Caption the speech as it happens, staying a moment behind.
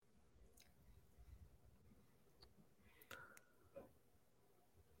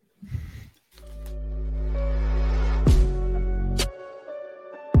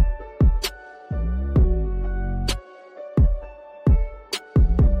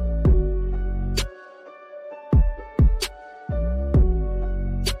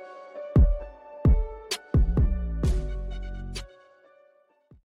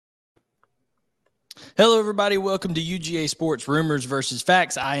Hello, everybody. Welcome to UGA Sports Rumors versus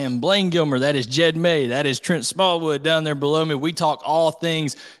Facts. I am Blaine Gilmer. That is Jed May. That is Trent Smallwood down there below me. We talk all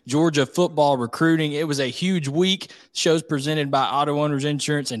things Georgia football recruiting. It was a huge week. Shows presented by Auto Owners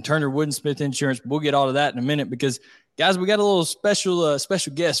Insurance and Turner Woodensmith Insurance. We'll get all of that in a minute because, guys, we got a little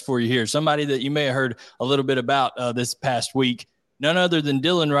special guest for you here. Somebody that you may have heard a little bit about this past week. None other than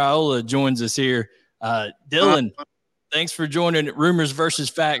Dylan Raiola joins us here. Dylan, thanks for joining Rumors versus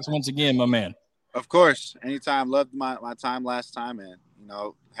Facts once again, my man. Of course. Anytime. Loved my time last time, and,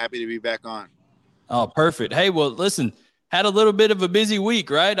 happy to be back on. Oh, perfect. Hey, well, listen, had a little bit of a busy week,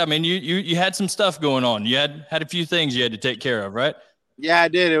 right? I mean, you had some stuff going on. You had a few things you had to take care of, right? Yeah, I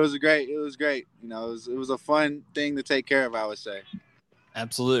did. It was great. It was a fun thing to take care of, I would say.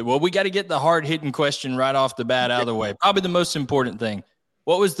 Absolutely. Well, we got to get the hard-hitting question right off the bat out of the way. Probably the most important thing.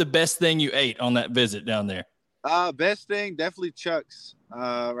 What was the best thing you ate on that visit down there? Best thing, definitely Chuck's.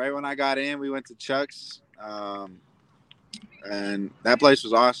 Right when I got in, we went to Chuck's, and that place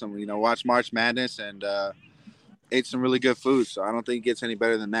was awesome. Watched March Madness and ate some really good food. So I don't think it gets any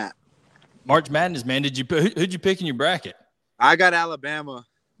better than that. March Madness, man. Who'd you pick in your bracket? I got Alabama.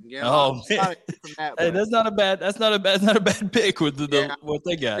 Yeah, hey, that's not a bad pick with what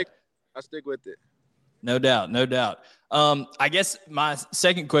they got. I stick with it. No doubt. I guess my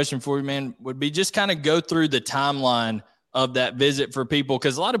second question for you, man, would be just kind of go through the timeline of that visit for people,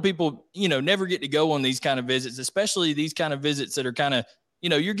 because a lot of people, never get to go on these kind of visits, especially these kind of visits that are kind of,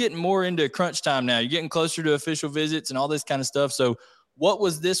 you're getting more into crunch time now. You're getting closer to official visits and all this kind of stuff. So what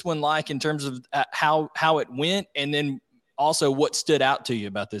was this one like in terms of how it went, and then also what stood out to you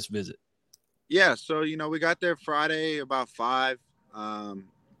about this visit? Yeah, so, we got there Friday about 5, got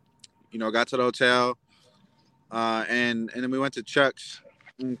to the hotel. And then we went to Chuck's.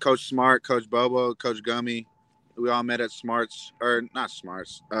 Coach Smart, Coach Bobo, Coach Gummy. We all met at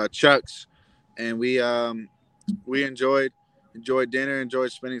Chuck's, and we enjoyed dinner,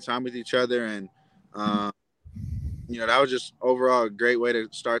 enjoyed spending time with each other, and that was just overall a great way to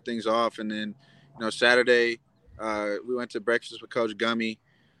start things off. And then Saturday we went to breakfast with Coach Gummy,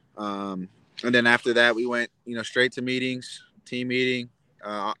 and then after that we went straight to meetings, team meeting,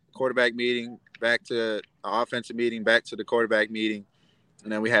 quarterback meeting, back to offensive meeting, back to the quarterback meeting,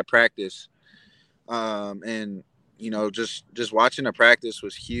 and then we had practice. And just watching the practice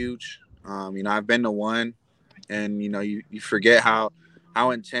was huge. I've been to one, and you forget how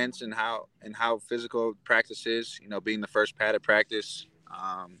intense and how physical practice is. Being the first padded practice.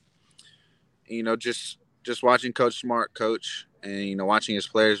 Just watching Coach Smart coach, and watching his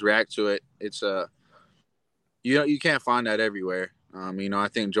players react to it. It's you can't find that everywhere. I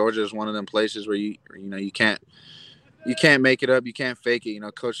think Georgia is one of them places where you can't make it up, you can't fake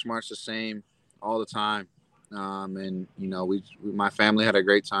it. Coach Smart's the same all the time, and my family had a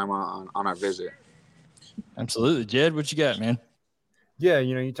great time on our visit. Absolutely. Jed, what you got, man? Yeah,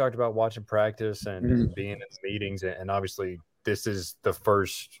 you talked about watching practice and being in meetings, and obviously this is the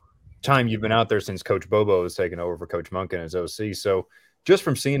first time you've been out there since Coach Bobo has taken over for Coach Monken as OC. So just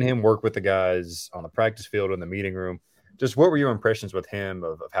from seeing him work with the guys on the practice field, in the meeting room, just what were your impressions with him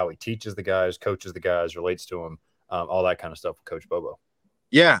of how he teaches the guys, coaches the guys, relates to them, all that kind of stuff with Coach Bobo?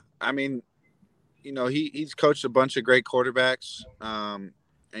 Yeah, I mean, he's coached a bunch of great quarterbacks, and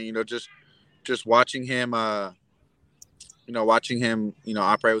just watching him, operate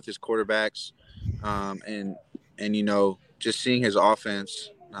with his quarterbacks, and just seeing his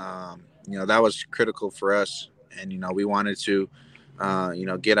offense, that was critical for us, and we wanted to,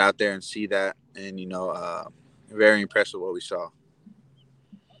 get out there and see that, and very impressed with what we saw.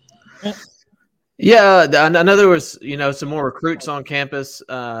 Yeah, I know there was, some more recruits on campus,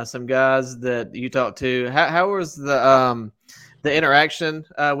 some guys that you talked to. How was the interaction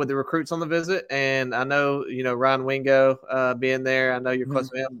with the recruits on the visit? And I know, Ryan Wingo being there. I know you're close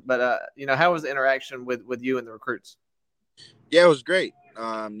to him, but how was the interaction with you and the recruits? Yeah, it was great.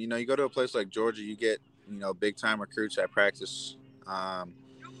 You go to a place like Georgia, you get big time recruits at practice, and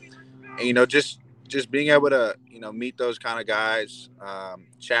just being able to meet those kind of guys,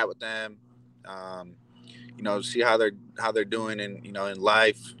 chat with them. See how they're doing in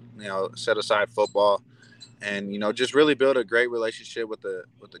life, set aside football, and just really build a great relationship with the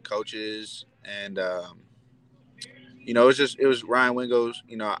coaches. And it was Ryan Wingo's.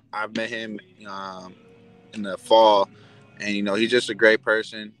 I've met him in the fall, and he's just a great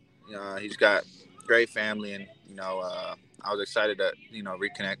person. He's got great family, and I was excited to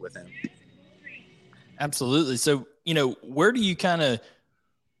reconnect with him. Absolutely. So where do you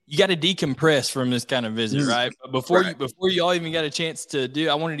you got to decompress from this kind of visit, right? But before you all even got a chance to do,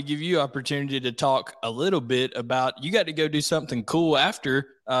 I wanted to give you opportunity to talk a little bit about, you got to go do something cool after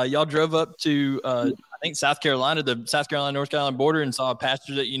y'all drove up to, I think South Carolina, the South Carolina North Carolina border, and saw a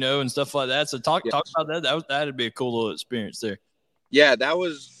pastor that and stuff like that. So talk about that. That'd be a cool little experience there. Yeah, that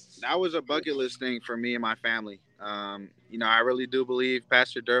was a bucket list thing for me and my family. I really do believe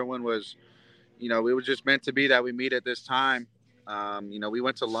Pastor Derwin was, it was just meant to be that we meet at this time. We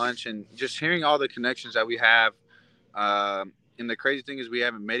went to lunch, and just hearing all the connections that we have. And the crazy thing is we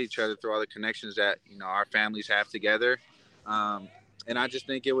haven't met each other through all the connections that, our families have together. And I just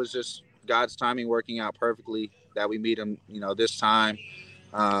think it was just God's timing working out perfectly that we meet him, this time.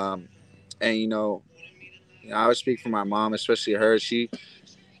 And, I would speak for my mom, especially her. She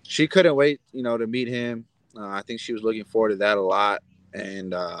couldn't wait, to meet him. I think she was looking forward to that a lot.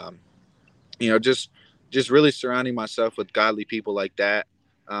 And, just really surrounding myself with godly people like that.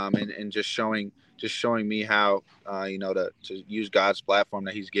 And just showing me how, to use God's platform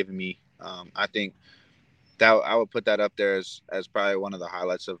that he's given me. I think that I would put that up there as probably one of the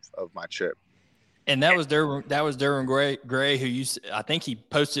highlights of my trip. And that was Derwin Gray, who I think he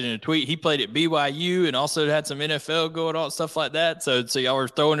posted in a tweet. He played at BYU and also had some NFL going on, stuff like that. So y'all were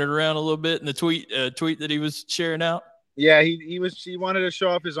throwing it around a little bit in the tweet that he was sharing out. Yeah, he wanted to show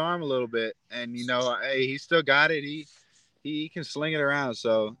off his arm a little bit, and hey, he still got it. He can sling it around.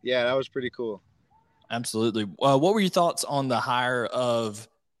 So yeah, that was pretty cool. Absolutely. What were your thoughts on the hire of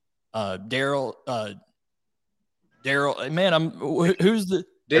Daryl? Man, who's the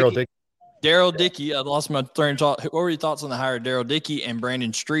Daryl Dickey? Daryl Dickey. I lost my train of thought. What were your thoughts on the hire of Daryl Dickey and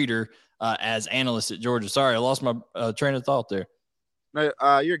Brandon Streeter as analysts at Georgia? Sorry, I lost my train of thought there.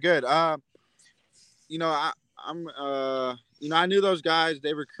 You're good. I knew those guys.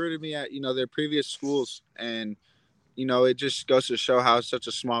 They recruited me at their previous schools, and it just goes to show how such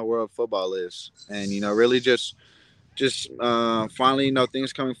a small world football is, and really just finally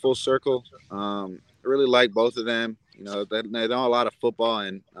things coming full circle. I really like both of them. They know a lot of football,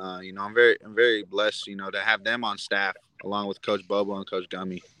 and I'm very blessed to have them on staff along with Coach Bobo and Coach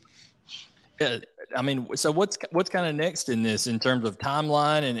Gummy. Yeah, I mean, so what's kind of next in this in terms of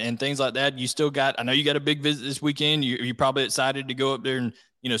timeline and things like that? You still got, I know you got a big visit this weekend. You're probably excited to go up there and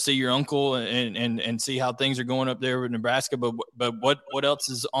see your uncle and see how things are going up there with Nebraska. But what else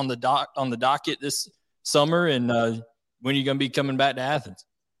is on the docket this summer, and when are you going to be coming back to Athens?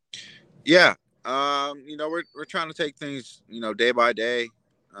 Yeah, we're trying to take things day by day,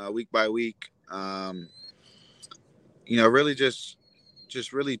 week by week. Really just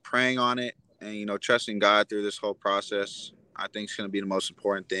really praying on it. And, trusting God through this whole process, I think is going to be the most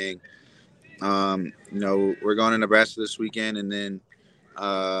important thing. We're going to Nebraska this weekend, and then,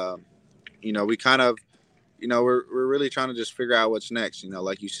 we kind of, we're really trying to just figure out what's next.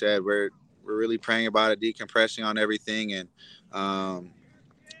 Like you said, we're really praying about it, decompressing on everything, and,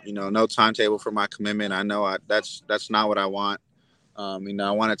 no timetable for my commitment. I know that's not what I want. I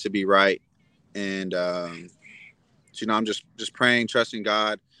want it to be right, and I'm just praying, trusting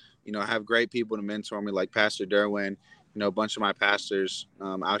God. I have great people to mentor me, like Pastor Derwin, a bunch of my pastors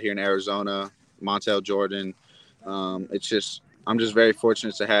out here in Arizona, Montel Jordan. I'm just very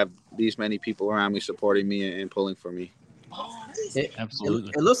fortunate to have these many people around me supporting me and pulling for me. Absolutely.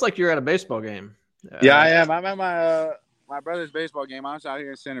 It looks like you're at a baseball game. Yeah, I am. I'm at my brother's baseball game. I'm out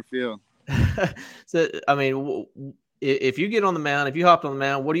here in center field. So, I mean, if you get on the mound, if you hopped on the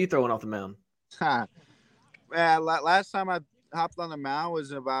mound, what are you throwing off the mound? Man, last time I hopped on the mound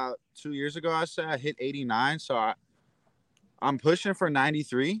was about 2 years ago. I said I hit 89, so I'm pushing for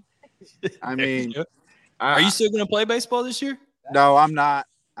 93. I mean, are you still going to play baseball this year? No, I'm not.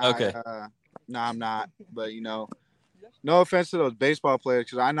 Okay. No, I'm not. But no offense to those baseball players,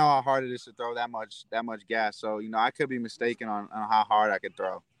 because I know how hard it is to throw that much gas. So I could be mistaken on how hard I could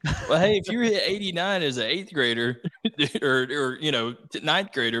throw. Well, hey, if you hit 89 as an 8th grader or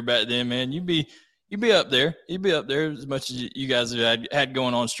ninth grader back then, man, you'd be up there. You'd be up there as much as you guys had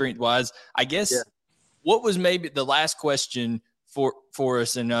going on strength wise. I guess. Yeah. What was maybe the last question for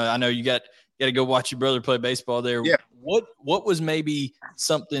us? And I know you got to go watch your brother play baseball there. Yeah. What was maybe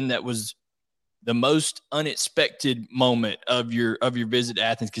something that was the most unexpected moment of your visit to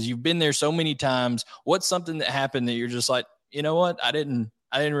Athens? Because you've been there so many times. What's something that happened that you're just like, you know what? I didn't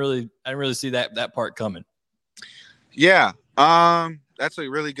really see that part coming. Yeah. That's a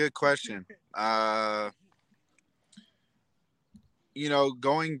really good question. Going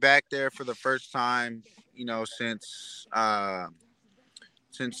back there for the first time, since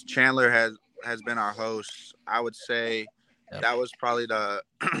Chandler has been our host, I would say that was probably the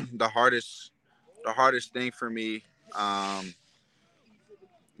hardest thing for me. That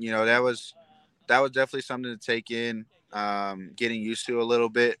was definitely something to take in, getting used to a little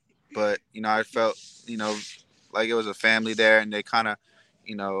bit, but I felt like it was a family there, and they kind of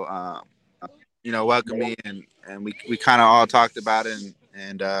welcomed me, and we kind of all talked about it,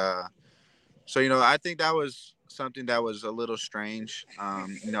 and so I think that was something that was a little strange.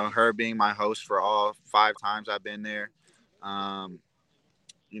 Her being my host for all 5 times I've been there. I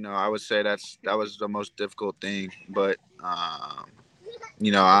would say that was the most difficult thing, but I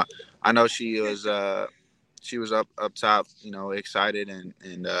know she was up top, excited, and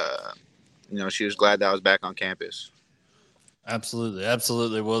she was glad that I was back on campus. Absolutely.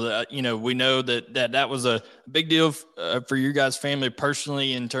 Absolutely. Well, we know that was a big deal for your guys' family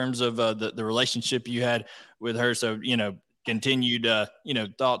personally in terms of the relationship you had with her. So, continued,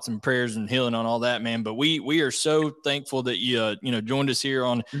 thoughts and prayers and healing on all that, man. But we are so thankful that you joined us here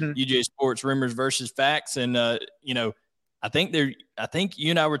on UGA Sports Rumors versus Facts. And, I think you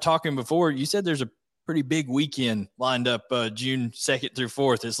and I were talking before. You said there's a pretty big weekend lined up June 2nd through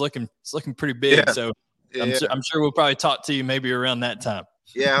 4th. It's looking pretty big. Yeah. So, yeah. I'm sure we'll probably talk to you maybe around that time.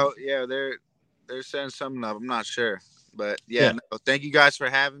 Yeah, they're setting something up. I'm not sure, but no, thank you guys for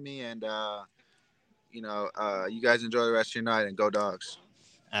having me, and you guys enjoy the rest of your night and go Dogs.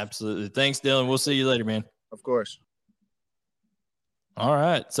 Absolutely. Thanks, Dylan. We'll see you later, man. Of course. All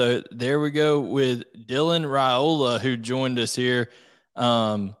right, so there we go with Dylan Raiola, who joined us here.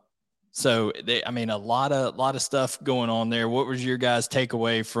 So a lot of stuff going on there. What was your guys'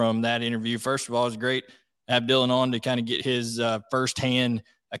 takeaway from that interview? First of all, it was great to have Dylan on to kind of get his firsthand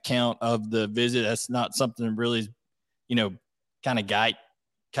account of the visit. That's not something really, kind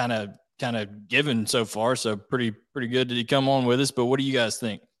of given so far. So pretty good that he come on with us. But what do you guys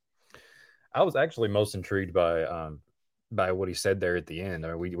think? I was actually most intrigued by what he said there at the end.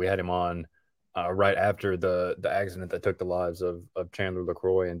 I mean, we had him on right after the accident that took the lives of Chandler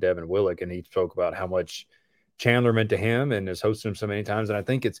LaCroix and Devin Willick, and he spoke about how much Chandler meant to him and has hosted him so many times. And I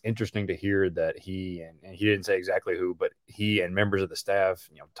think it's interesting to hear that he didn't say exactly who, but he and members of the staff,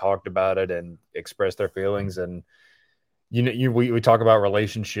 talked about it and expressed their feelings. And we talk about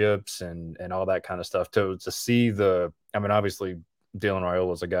relationships and all that kind of stuff. To see obviously Dylan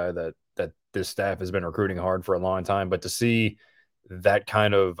Raiola is a guy that this staff has been recruiting hard for a long time, but to see that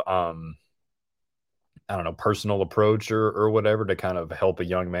kind of personal approach or whatever to kind of help a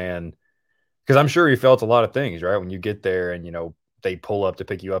young man. Because I'm sure he felt a lot of things, right? When you get there and, they pull up to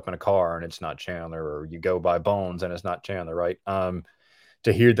pick you up in a car and it's not Chandler, or you go by Bones and it's not Chandler, right?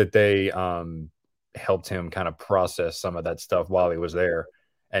 To hear that they helped him kind of process some of that stuff while he was there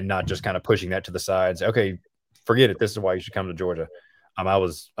and not just kind of pushing that to the sides. Okay, forget it. This is why you should come to Georgia. I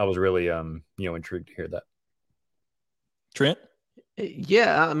was really, intrigued to hear that. Trent?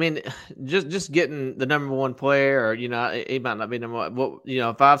 Yeah, I mean, just getting the number one player, or he might not be number one, but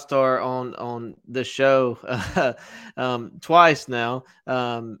 5-star on this show twice now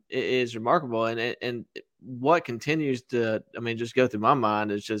is remarkable, and what continues to, just go through my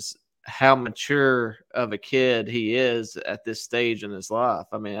mind is just how mature of a kid he is at this stage in his life.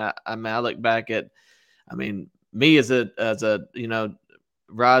 I look back at, me as a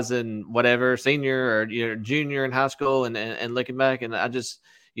rising whatever senior or junior in high school and looking back, and I just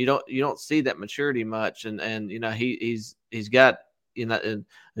you don't see that maturity much, and he's got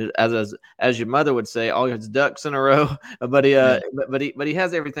as your mother would say, all his ducks in a row, but he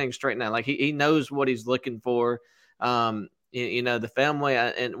has everything straightened out. Like he knows what he's looking for. The family,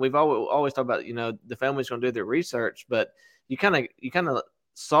 and we've always talked about the family's going to do their research, but you kind of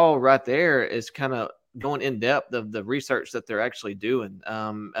saw right there is kind of going in depth of the research that they're actually doing.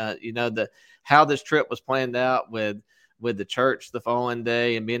 How this trip was planned out with the church the following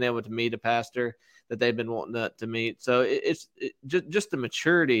day and being able to meet a pastor that they've been wanting to meet. So it's just the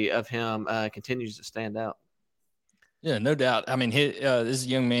maturity of him continues to stand out. Yeah, no doubt. This is a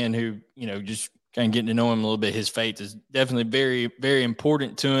young man who, just kind of getting to know him a little bit. His faith is definitely very, very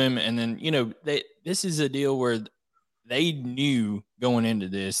important to him. And then, this is a deal where they knew going into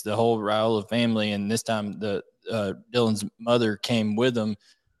this, the whole Raiola family, and this time Dylan's mother came with them.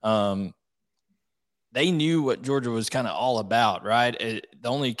 They knew what Georgia was kind of all about, right? The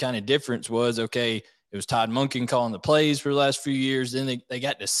only kind of difference was, it was Todd Monken calling the plays for the last few years. Then they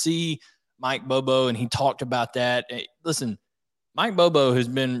got to see Mike Bobo, and he talked about that. Hey, listen, Mike Bobo has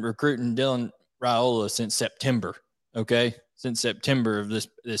been recruiting Dylan Raiola since September, since September of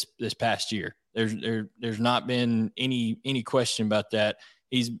this past year. There's not been any question about that.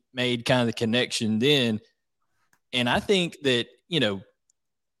 He's made kind of the connection then. And I think that,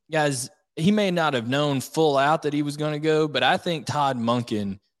 guys, he may not have known full out that he was going to go, but I think Todd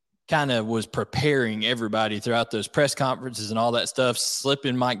Monken kind of was preparing everybody throughout those press conferences and all that stuff,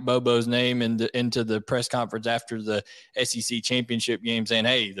 slipping Mike Bobo's name into the press conference after the SEC championship game, saying,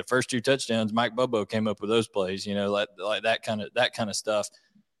 hey, the first 2 touchdowns, Mike Bobo came up with those plays, like that kind of stuff.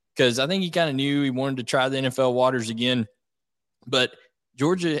 because I think he kind of knew he wanted to try the NFL waters again. But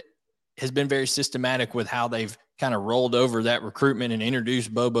Georgia has been very systematic with how they've kind of rolled over that recruitment and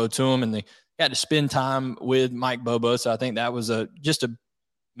introduced Bobo to him, and they got to spend time with Mike Bobo. So I think that was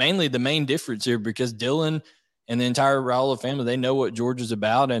mainly the main difference here, because Dylan and the entire Raiola family, they know what Georgia's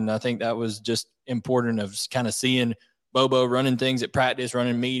about. And I think that was just important of kind of seeing Bobo running things at practice,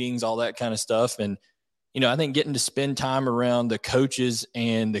 running meetings, all that kind of stuff. And, I think getting to spend time around the coaches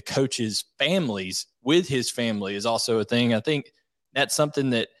and the coaches' families with his family is also a thing. I think that's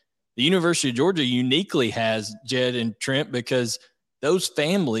something that the University of Georgia uniquely has, Jed and Trent, because those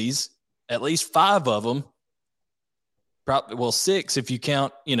families, at least 5 of them, probably 6 if you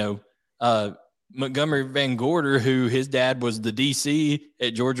count, Montgomery Van Gorder, who his dad was the DC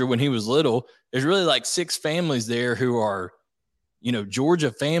at Georgia when he was little. There's really like 6 families there who are,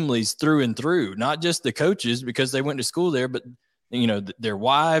 Georgia families through and through, not just the coaches because they went to school there, but, their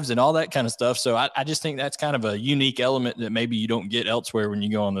wives and all that kind of stuff. So I just think that's kind of a unique element that maybe you don't get elsewhere when you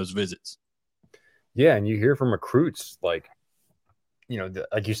go on those visits. Yeah, and you hear from recruits like,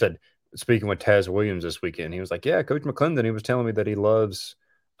 like you said, speaking with Taz Williams this weekend, he was like, yeah, Coach McClendon, he was telling me that he loves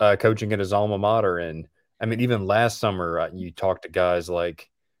coaching at his alma mater. And I mean, even last summer, you talked to guys like,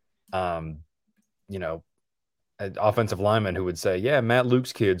 an offensive lineman who would say, yeah, Matt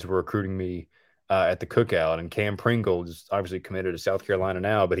Luke's kids were recruiting me at the cookout, and Cam Pringle is obviously committed to South Carolina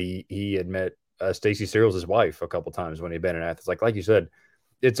now, but he had met Stacey Searles' wife a couple times when he'd been in Athens. Like you said,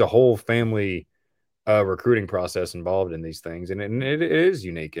 it's a whole family recruiting process involved in these things, and it is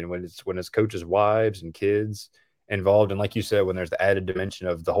unique. And when it's coaches' wives and kids involved, and like you said, when there's the added dimension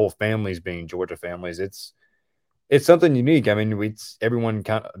of the whole families being Georgia families, it's something unique. I mean, everyone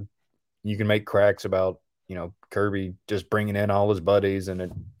kind of, you can make cracks about Kirby just bringing in all his buddies and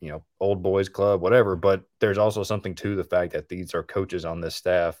old boys club, whatever. But there's also something to the fact that these are coaches on this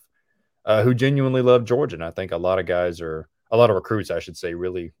staff who genuinely love Georgia. And I think a lot of recruits, I should say,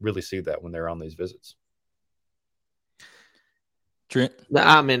 really, really see that when they're on these visits. Trent?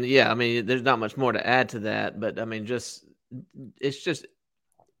 I mean, there's not much more to add to that, but I mean, it's just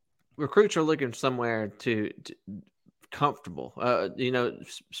recruits are looking somewhere to comfortable,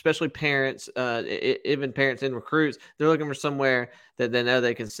 especially parents, even parents and recruits, they're looking for somewhere that they know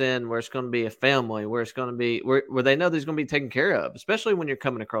they can send, where it's going to be a family, where it's going to be where they know there's going to be taken care of, especially when you're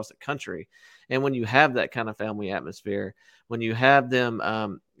coming across the country. And when you have that kind of family atmosphere, when you have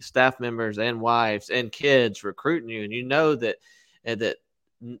them staff members and wives and kids recruiting you, and that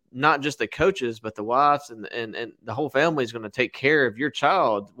not just the coaches, but the wives and the whole family is going to take care of your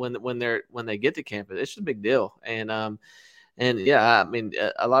child when they get to campus. It's a big deal. And yeah, I mean,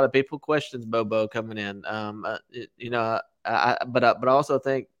 a lot of people questions Bobo coming in. But I also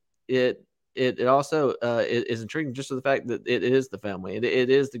think it also is intriguing just to the fact that it is the family.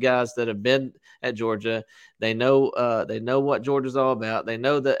 It is the guys that have been at Georgia. They know what Georgia's all about. They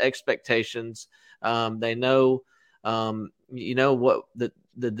know the expectations. They know what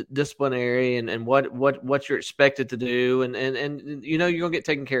the disciplinary and what you're expected to do, and you're gonna get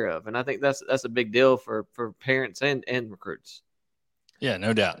taken care of. And I think that's a big deal for parents and recruits. Yeah,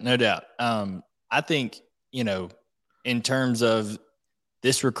 no doubt. I think in terms of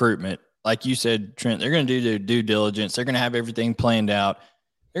this recruitment, like you said, Trent, they're going to do their due diligence. They're going to have everything planned out.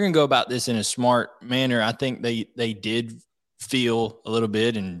 They're going to go about this in a smart manner. I think they did feel a little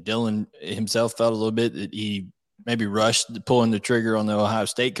bit, and Dylan himself felt a little bit, that he maybe rushed pulling the trigger on the Ohio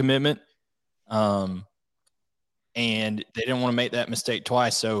State commitment. And they didn't want to make that mistake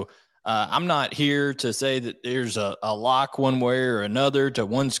twice. So I'm not here to say that there's a lock one way or another to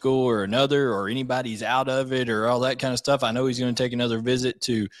one school or another, or anybody's out of it or all that kind of stuff. I know he's going to take another visit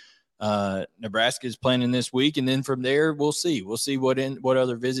to Nebraska's planning this week. And then from there, we'll see what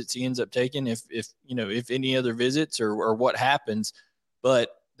other visits he ends up taking, if any other visits or what happens.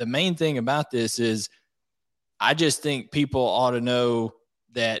 But the main thing about this is, I just think people ought to know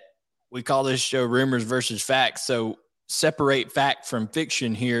that we call this show Rumors versus Facts. So separate fact from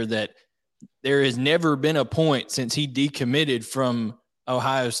fiction here, that there has never been a point since he decommitted from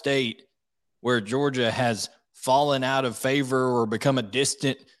Ohio State where Georgia has fallen out of favor or become a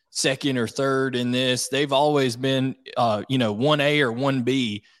distant second or third in this. They've always been, 1A or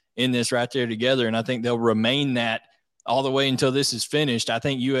 1B in this right there together. And I think they'll remain that all the way until this is finished. I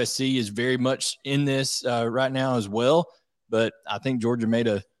think USC is very much in this right now as well, but I think Georgia made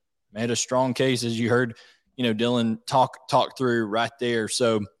a strong case, as you heard, Dylan talk through right there.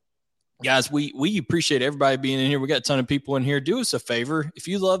 So guys, we appreciate everybody being in here. We got a ton of people in here. Do us a favor. If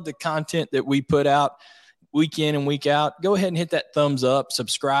you love the content that we put out week in and week out, go ahead and hit that thumbs up,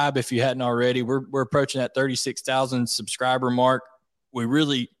 subscribe if you hadn't already. We're approaching that 36,000 subscriber mark. we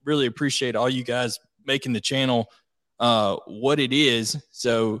really, really appreciate all you guys making the channel what it is.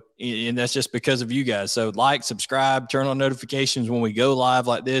 So, and that's just because of you guys. So like, subscribe, turn on notifications when we go live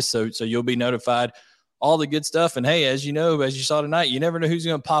like this. So you'll be notified, all the good stuff. And hey, as you know, as you saw tonight, you never know who's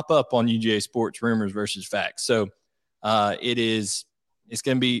going to pop up on UGA Sports Rumors versus Facts. So it's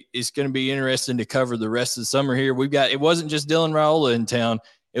going to be interesting to cover the rest of the summer here. It wasn't just Dylan Raiola in town.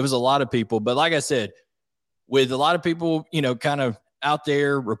 It was a lot of people, but like I said, with a lot of people, kind of out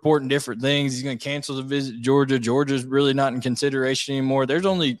there reporting different things, he's going to cancel the visit to Georgia. Georgia's really not in consideration anymore. There's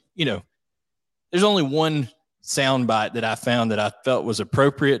only one soundbite that I found that I felt was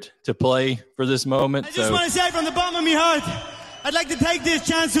appropriate to play for this moment. I just want to say from the bottom of my heart, I'd like to take this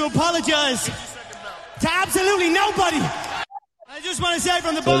chance to apologize to absolutely nobody. I just want to say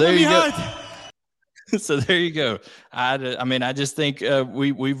from the bottom of my heart. So there you go. I just think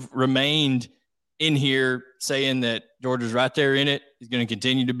we've remained in here saying that Georgia's right there in it. He's going to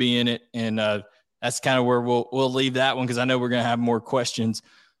continue to be in it. And that's kind of where we'll leave that one, because I know we're going to have more questions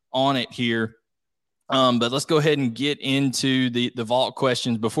on it here. But let's go ahead and get into the vault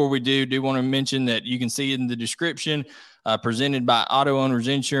questions. Before we do want to mention that you can see in the description, presented by Auto Owners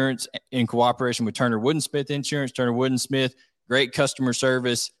Insurance in cooperation with Turner Wood & Smith Insurance. Turner Wood & Smith, great customer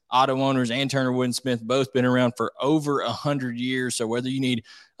service. Auto Owners and Turner Wood & Smith both been around for over 100 years. So whether you need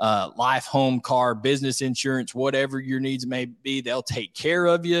life, home, car, business insurance, whatever your needs may be, they'll take care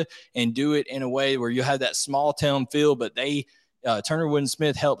of you and do it in a way where you have that small town feel. But Turner Wood &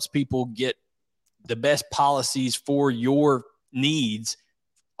 Smith helps people get the best policies for your needs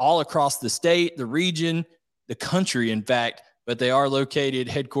all across the state, the region, the country, in fact. But they are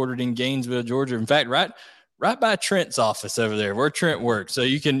headquartered in Gainesville, Georgia. In fact, right by Trent's office over there, where Trent works. So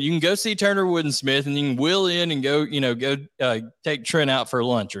you can go see Turner Wood & Smith, and you can wheel in and go take Trent out for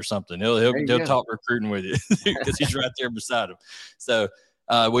lunch or something. He'll talk recruiting with you because he's right there beside him. So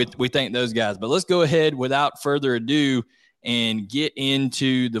we thank those guys. But let's go ahead without further ado and get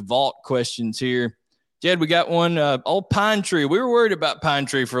into the vault questions here. Jed, we got one. Old Pine Tree. We were worried about Pine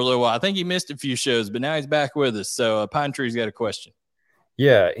Tree for a little while. I think he missed a few shows, but now he's back with us. So Pine Tree's got a question.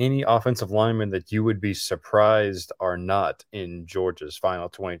 Yeah, any offensive linemen that you would be surprised are not in Georgia's final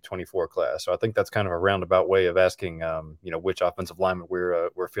 2024 class. So I think that's kind of a roundabout way of asking, which offensive lineman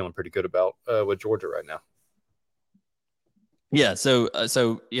we're feeling pretty good about with Georgia right now. Yeah.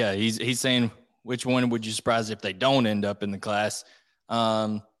 So yeah, he's saying, which one would you surprise if they don't end up in the class? Who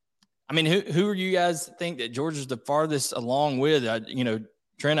are you guys think that Georgia's the farthest along with?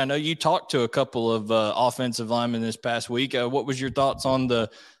 Trent, I know you talked to a couple of offensive linemen this past week. What was your thoughts on the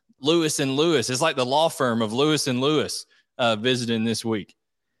Lewis and Lewis? It's like the law firm of Lewis and Lewis visiting this week.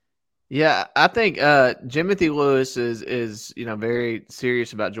 Yeah, I think Timothy Lewis is very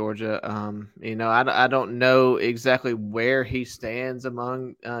serious about Georgia. I don't know exactly where he stands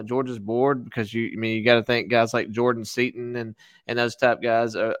among Georgia's board, because you got to think guys like Jordan Seaton and those type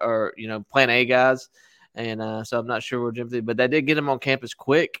guys are Plan A guys. And so I'm not sure where Timothy, but they did get him on campus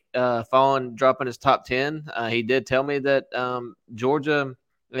quick, dropping his top 10. He did tell me that Georgia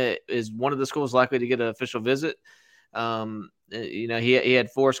is one of the schools likely to get an official visit. He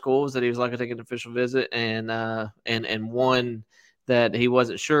had 4 schools that he was likely to take an official visit, and one that he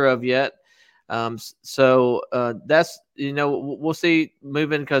wasn't sure of yet. So that's we'll see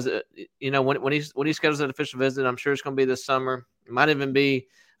moving, because when he schedules an official visit, I'm sure it's going to be this summer. It might even be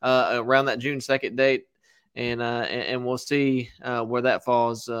around that June 2nd date. And we'll see where that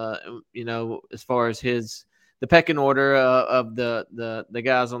falls, as far as the pecking order of the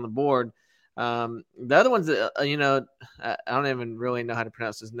guys on the board. The other ones that, I don't even really know how to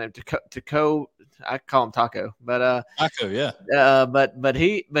pronounce his name. Taco, I call him Taco, but Taco, yeah. But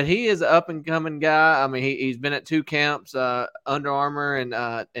he is an up and coming guy. I mean, he's been at 2 camps, Under Armour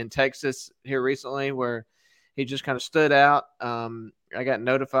and in Texas here recently, where he just kind of stood out. I got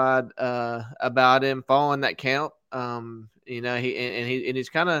notified about him following that camp. He's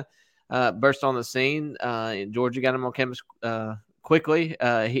kind of burst on the scene. Georgia got him on campus quickly.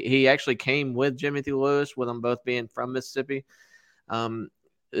 He actually came with Timothy Lewis, with them both being from Mississippi.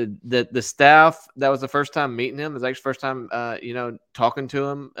 The staff, that was the first time meeting him. It was actually the first time talking to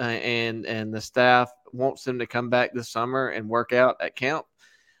him, and the staff wants him to come back this summer and work out at camp.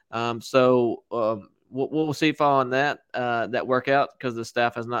 We'll see following that workout, because the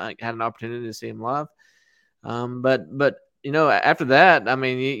staff has not had an opportunity to see him live. But after that, I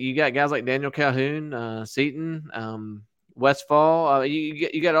mean, you got guys like Daniel Calhoun, Seaton, Westfall.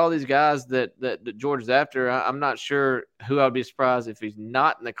 You got all these guys that Georgia's after. I'm not sure who I'd be surprised if he's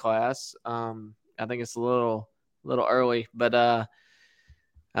not in the class. I think it's a little early, but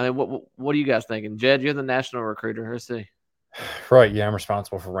what are you guys thinking? Jed, you're the national recruiter. Let's see. Right. Yeah, I'm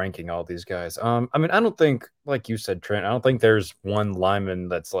responsible for ranking all these guys. I mean, I don't think, like you said, Trent, I don't think there's one lineman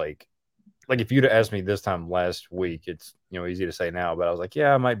that's like if you'd have asked me this time last week, it's easy to say now, but I was like,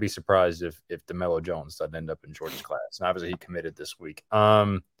 yeah, I might be surprised if DeMello Jones doesn't end up in Georgia's class. And obviously he committed this week.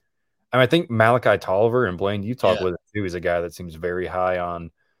 And I think Malachi Tolliver, and Blaine, you talk with him too, is a guy that seems very high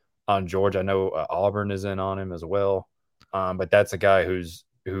on Georgia. I know Auburn is in on him as well. But that's a guy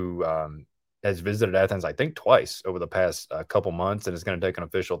who has visited Athens, I think, twice over the past couple months, and is going to take an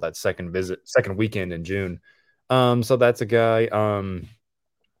official that second weekend in June. So that's a guy.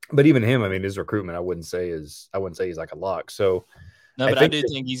 But even him, I mean, his recruitment, I wouldn't say he's like a lock. So no, but I do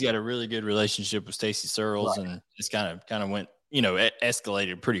think he's got a really good relationship with Stacey Searles, right. And it's kind of went,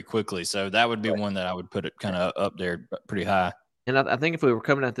 escalated pretty quickly. So that would be one that I would put it kind of up there pretty high. And I think if we were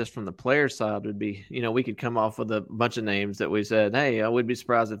coming at this from the player side, it would be, we could come off with a bunch of names that we said, hey, I would be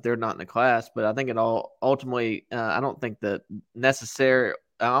surprised if they're not in the class. But I think it all ultimately, I don't think they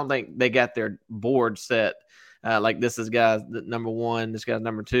got their board set. Like this is guys number one, this guy's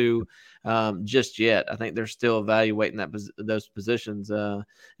number two, just yet. I think they're still evaluating those positions.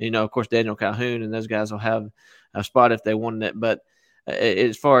 Of course, Daniel Calhoun and those guys will have a spot if they wanted it. But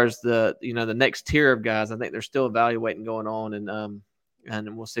as far as the next tier of guys, I think they're still evaluating going on,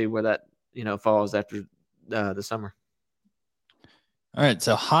 and we'll see where that falls after the summer. All right,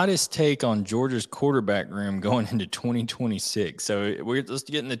 so hottest take on Georgia's quarterback room going into 2026. So let's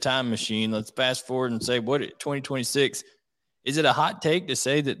get in the time machine. Let's fast forward and say, what 2026, is it a hot take to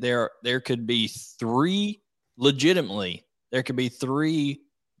say that there could be three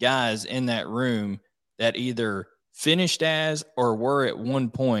guys in that room that either finished as or were at one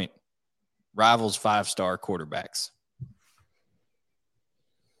point rivals 5-star quarterbacks?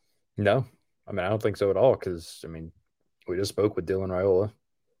 No, I mean, I don't think so at all. Cause I mean, we just spoke with Dylan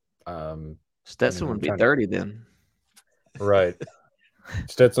Raiola. Stetson would be 30 then. Right.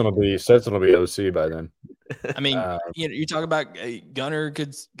 Stetson will be OC by then. I mean, you talk about Gunner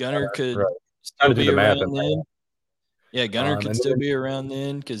could right. still be around then. Yeah, Gunner could still be around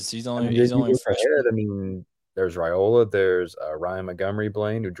then because he's only freshman. I mean, there's Raiola, there's Ryan Montgomery,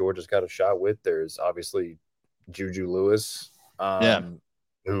 Blaine, who Georgia's got a shot with. There's obviously Juju Lewis,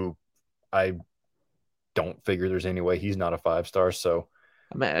 who I don't figure there's any way he's not a 5-star. So,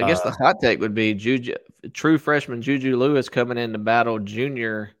 I mean, I guess the hot take would be true freshman Juju Lewis coming in to battle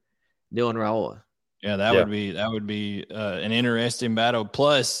junior Dylan Raiola. Yeah, that would be an interesting battle.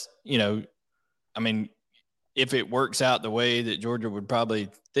 Plus, I mean, if it works out the way that Georgia would probably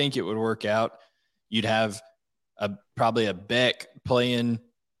think it would work out, you'd have probably a Beck playing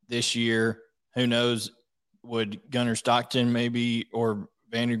this year. Who knows? Would Gunner Stockton maybe or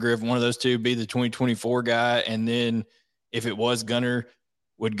Vandergriff, one of those two, be the 2024 guy? And then if it was Gunner,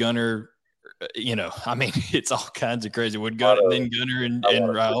 would Gunner, I mean, it's all kinds of crazy. Would Gunner and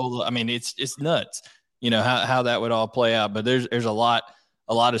Raiola? I mean, it's nuts, how that would all play out. But there's a lot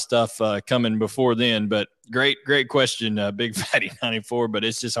of stuff coming before then. But great question, Big Fatty 94. But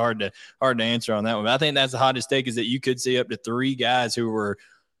it's just hard to answer on that one. But I think that's the hottest take, is that you could see up to three guys who were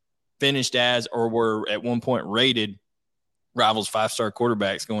finished as or were at one point rated rivals 5-star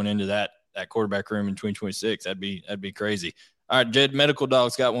quarterbacks going into that quarterback room in 2026. That'd be crazy. All right, Jed, Medical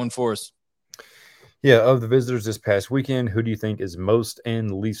Dog's got one for us. Yeah, of the visitors this past weekend, who do you think is most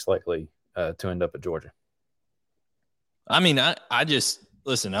and least likely to end up at Georgia? I mean, I just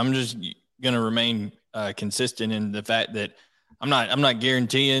listen. I'm just going to remain consistent in the fact that I'm not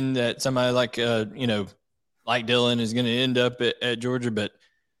guaranteeing that somebody like Dylan is going to end up at Georgia, but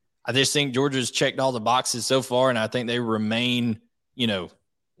I just think Georgia's checked all the boxes so far, and I think they remain, 1A,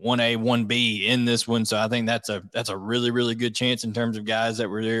 1B in this one. So I think that's a really, really good chance in terms of guys that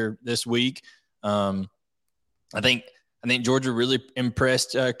were there this week. I think Georgia really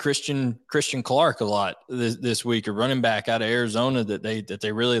impressed Christian Clark a lot this week, a running back out of Arizona that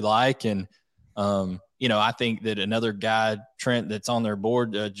they really like, and I think that another guy, Trent, that's on their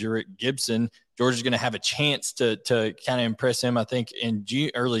board, Jarrett Gibson, Georgia's going to have a chance to kind of impress him, I think, in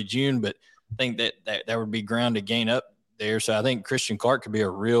early June, but I think that would be ground to gain up there. So I think Christian Clark could be a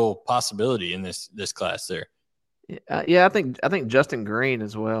real possibility in this class there. Yeah, I think Justin Green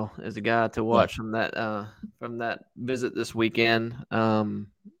as well is a guy to watch from that visit this weekend.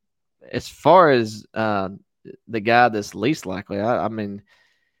 As far as the guy that's least likely, I mean,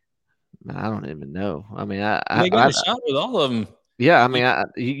 I don't even know. I mean, I got a shot with all of them. Yeah, I mean,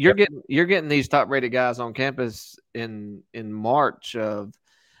 you're getting these top-rated guys on campus in March of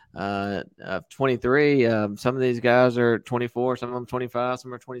 23. Some of these guys are 24, some of them 25,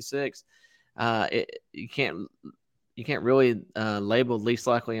 some are 26. You really label least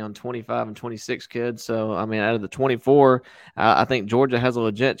likely on 25 and 26 kids. So I mean, out of the 24, I think Georgia has a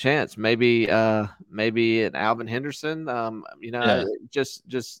legit chance. Maybe an Alvin Henderson. Just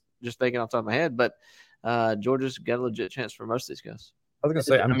thinking off the top of my head, but Georgia's got a legit chance for most of these guys. I was gonna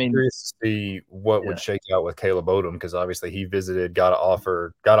say, I'm curious to see what would shake out with Caleb Odom, because obviously he visited, got an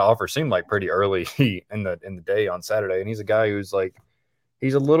offer seemed like pretty early in the day on Saturday, and he's a guy who's like,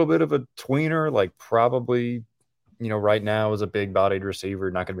 he's a little bit of a tweener, like probably, right now is a big bodied receiver,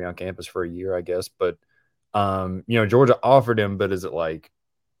 not going to be on campus for a year, I guess. But Georgia offered him, but is it like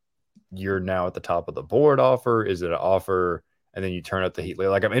you're now at the top of the board offer? Is it an offer and then you turn up the heat?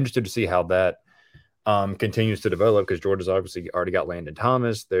 Like, I'm interested to see how that continues to develop, because Georgia's obviously already got Landon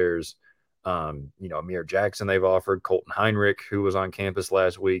Thomas. There's, Amir Jackson they've offered, Colton Heinrich, who was on campus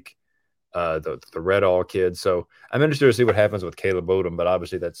last week, the Red All kid. So I'm interested to see what happens with Caleb Odom, but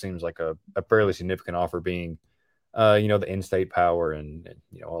obviously that seems like a fairly significant offer, being, the in-state power and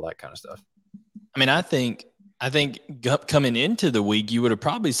all that kind of stuff. I mean, I think coming into the week, you would have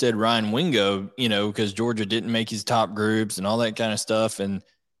probably said Ryan Wingo, because Georgia didn't make his top groups and all that kind of stuff. And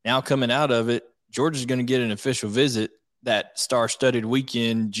now coming out of it, Georgia's going to get an official visit that star-studded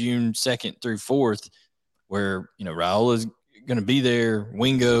weekend, June 2nd through 4th, where, Raiola's going to be there.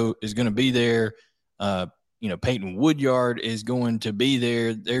 Wingo is going to be there. Peyton Woodyard is going to be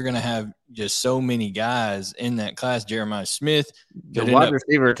there. They're going to have just so many guys in that class. Jeremiah Smith. The wide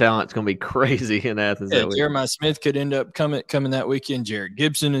receiver talent's going to be crazy in Athens. Yeah, Jeremiah Smith could end up coming that weekend. Jared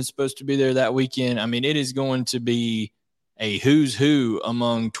Gibson is supposed to be there that weekend. I mean, it is going to be a who's who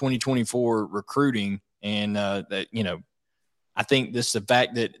among 2024 recruiting. And I think this is the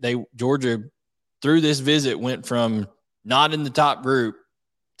fact that Georgia, through this visit, went from not in the top group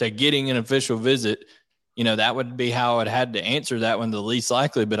to getting an official visit. That would be how it had to answer that one, the least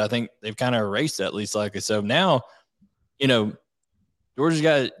likely, but I think they've kind of erased that least likely. So now, Georgia's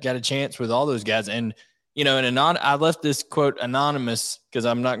got a chance with all those guys. And, I left this quote anonymous because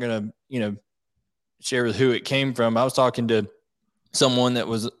I'm not going to, share with who it came from. I was talking to someone that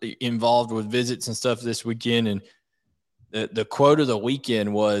was involved with visits and stuff this weekend, and the quote of the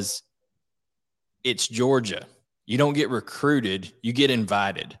weekend was, "It's Georgia. You don't get recruited, you get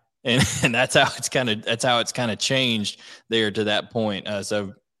invited." And that's how it's kind of changed there to that point.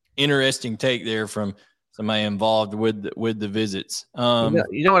 So interesting take there from somebody involved with the visits. You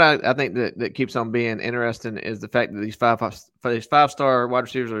know what I think that keeps on being interesting is the fact that these five-star wide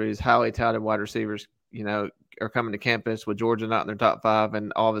receivers, or these highly touted wide receivers, are coming to campus with Georgia not in their top 5,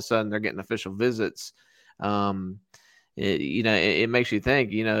 and all of a sudden they're getting official visits. It makes you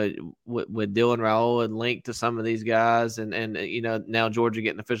think, with Dylan Raiola linked to some of these guys, and now Georgia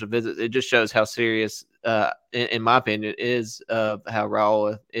getting official visits, it just shows how serious, in my opinion, is of how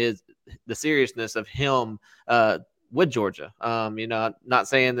Raiola is, the seriousness of him with Georgia. Not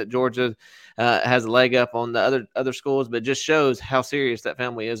saying that Georgia has a leg up on the other schools, but it just shows how serious that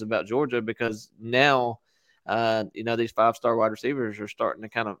family is about Georgia, because now, these 5-star wide receivers are starting to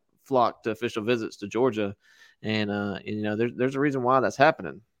kind of flock to official visits to Georgia. And, there's a reason why that's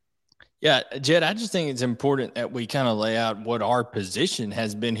happening. Yeah, Jed, I just think it's important that we kind of lay out what our position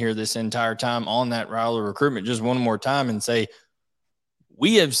has been here this entire time on that Raiola recruitment just one more time and say,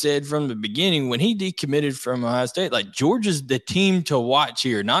 we have said from the beginning when he decommitted from Ohio State, like, Georgia's the team to watch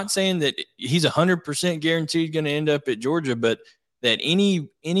here. Not saying that he's 100% guaranteed going to end up at Georgia, but that any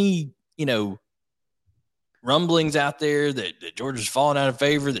rumblings out there that Georgia's falling out of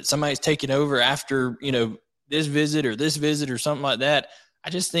favor, that somebody's taking over after, this visit or something like that. I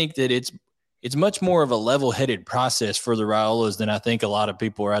just think that it's much more of a level-headed process for the Raiolas than I think a lot of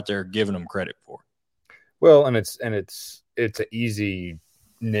people are out there giving them credit for. Well, and it's an easy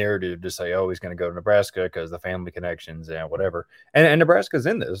narrative to say, oh, he's going to go to Nebraska because the family connections and whatever. And Nebraska's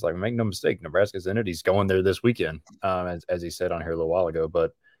in this. Like, make no mistake, Nebraska's in it. He's going there this weekend, as he said on here a little while ago.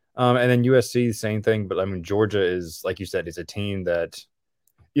 But and then USC, the same thing. But I mean, Georgia is, like you said, is a team that.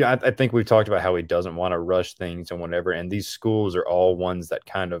 Yeah, I think we've talked about how he doesn't want to rush things and whatever. And these schools are all ones that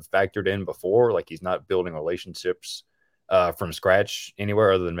kind of factored in before. Like, he's not building relationships from scratch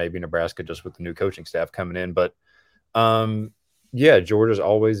anywhere other than maybe Nebraska, just with the new coaching staff coming in. But Georgia's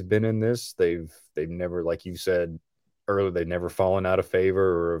always been in this. They've never, like you said earlier, they've never fallen out of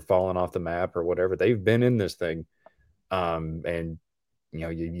favor or fallen off the map or whatever. They've been in this thing. And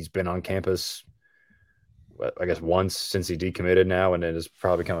he's been on campus, I guess, once since he decommitted now, and it is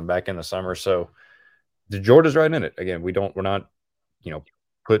probably coming back in the summer. So the Georgia's right in it. Again, we're not,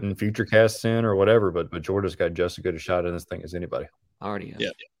 putting future casts in or whatever, but Georgia's got just as good a shot in this thing as anybody. Already.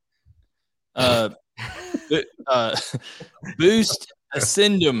 Yeah. Boost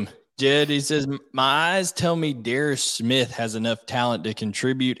Ascendum Jed, he says, my eyes tell me Darius Smith has enough talent to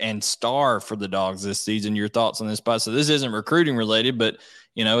contribute and star for the Dogs this season. Your thoughts on this spot? So this isn't recruiting related, but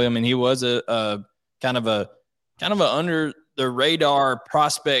he was a kind of a under the radar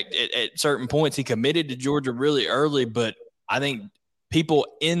prospect at certain points. He committed to Georgia really early, but I think people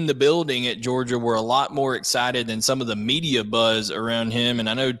in the building at Georgia were a lot more excited than some of the media buzz around him. And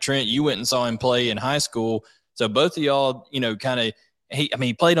I know, Trent, you went and saw him play in high school. So both of y'all,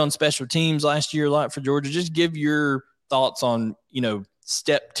 he played on special teams last year a lot for Georgia. Just give your thoughts on,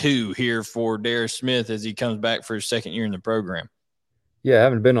 step 2 here for Darius Smith as he comes back for his second year in the program. Yeah, I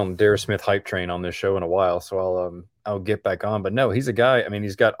haven't been on the Darius Smith hype train on this show in a while, so I'll get back on. But no, he's a guy. I mean,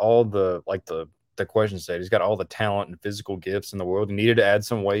 he's got all the question said. He's got all the talent and physical gifts in the world. He needed to add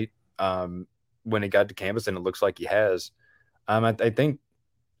some weight when he got to campus, and it looks like he has. I think,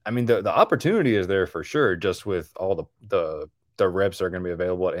 the opportunity is there for sure, just with all the reps that are going to be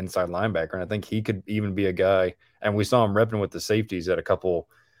available at inside linebacker. And I think he could even be a guy, and we saw him repping with the safeties at a couple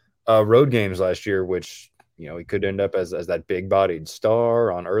road games last year, which, he could end up as that big-bodied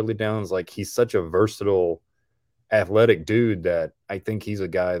star on early downs. Like, he's such a versatile, athletic dude that I think he's a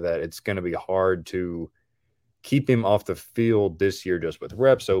guy that it's going to be hard to keep him off the field this year just with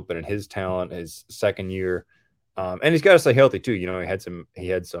reps open and his talent, his second year. And he's got to stay healthy too. He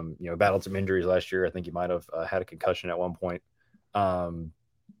had some, battled some injuries last year. I think he might have had a concussion at one point.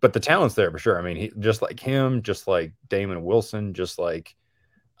 But the talent's there for sure. I mean, he just like him, just like Damon Wilson, just like,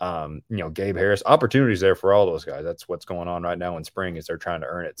 Gabe Harris. Opportunities there for all those guys. That's what's going on right now in spring is they're trying to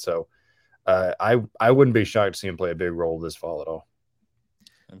earn it. So I wouldn't be shocked to see him play a big role this fall at all.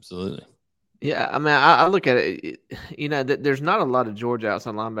 Absolutely. Yeah, I look at it, there's not a lot of Georgia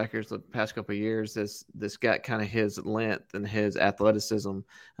outside linebackers the past couple of years that's got kind of his length and his athleticism.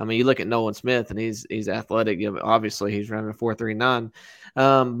 I mean, you look at Nolan Smith and he's athletic. Obviously, he's running a 4.39.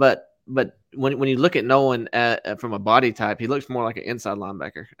 But when you look at Nolan from a body type, he looks more like an inside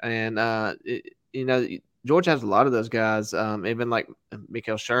linebacker. And Georgia has a lot of those guys, even like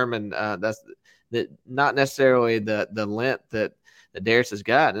Mikael Sherman. That's not necessarily the length that Darius has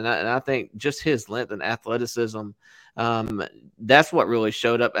got. And I think just his length and athleticism, that's what really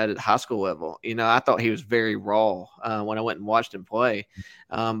showed up at high school level. I thought he was very raw when I went and watched him play.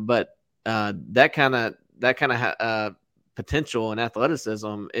 But that kind of potential and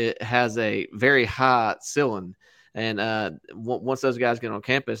athleticism, it has a very high ceiling. And once those guys get on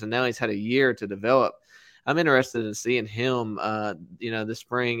campus, and now he's had a year to develop, I'm interested in seeing him, this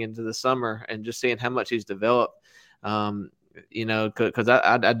spring into the summer and just seeing how much he's developed. Because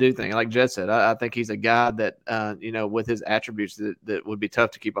I do think, like Jed said, I think he's a guy that, with his attributes that would be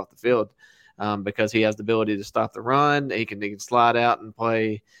tough to keep off the field because he has the ability to stop the run. He can slide out and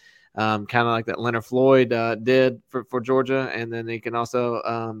play kind of like that Leonard Floyd did for Georgia. And then he can also,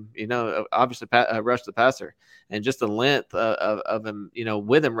 obviously rush the passer. And just the length of him,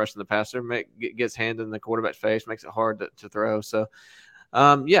 with him rushing the passer, gets hand in the quarterback's face, makes it hard to throw. So,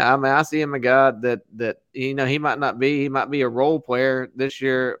 I see him a guy that he might be a role player this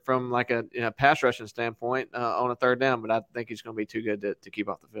year from like a pass rushing standpoint on a third down, but I think he's going to be too good to keep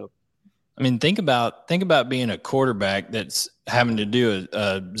off the field. I mean, think about being a quarterback that's having to do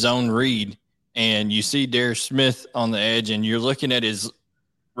a zone read, and you see Darius Smith on the edge, and you're looking at his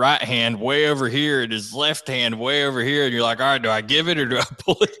right hand way over here and his left hand way over here, and you're like, all right, do I give it or do I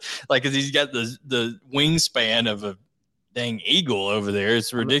pull it? Like, because he's got the wingspan of a dang eagle over there.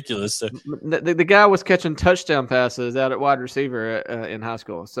 It's ridiculous. So, the guy was catching touchdown passes out at wide receiver in high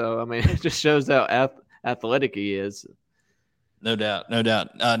school. So, I mean, it just shows how athletic he is. No doubt.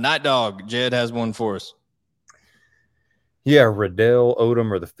 Night Dog, Jed has one for us. Yeah, Riddell,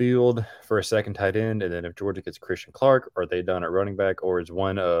 Odom, or the field for a second tight end. And then if Georgia gets Christian Clark, are they done at running back, or is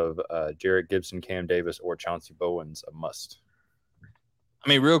one of Jarrett Gibson, Cam Davis, or Chauncey Bowens a must? I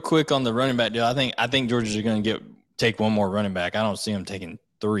mean, real quick on the running back deal, I think Georgia's going to take one more running back. I don't see them taking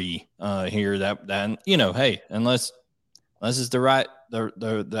 3 here. That hey, unless it's the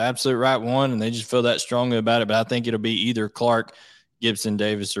absolute right one, and they just feel that strongly about it. But I think it'll be either Clark, Gibson,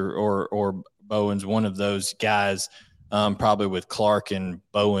 Davis, or Bowens, one of those guys. Probably with Clark and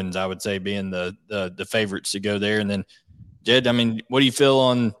Bowens, I would say, being the favorites to go there. And then Jed, I mean, what do you feel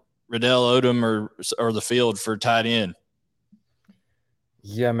on Riddell, Odom, or the field for tight end?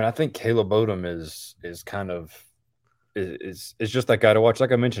 Yeah, I mean, I think Caleb Odom is kind of is just that guy to watch.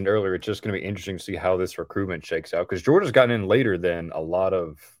 Like I mentioned earlier, it's just going to be interesting to see how this recruitment shakes out, because Georgia's gotten in later than a lot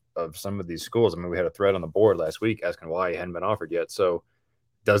of some of these schools. I mean, we had a thread on the board last week asking why he hadn't been offered yet. So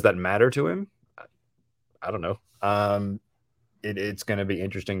does that matter to him? I don't know. It's going to be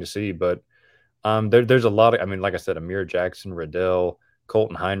interesting to see, but there's a lot of, I mean, like I said, Amir Jackson, Riddell,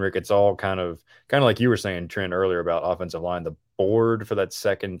 Colton Heinrich. It's all kind of like you were saying, Trent, earlier about offensive line. The board for that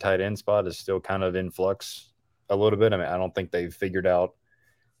second tight end spot is still kind of in flux a little bit. I mean, I don't think they've figured out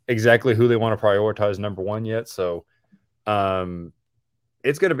exactly who they want to prioritize number one yet. So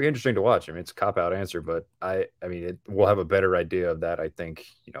it's going to be interesting to watch. I mean, it's a cop-out answer, but I mean, we'll have a better idea of that, I think,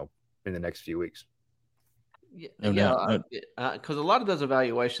 in the next few weeks. Because a lot of those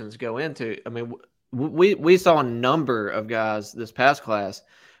evaluations go into, I mean, we saw a number of guys this past class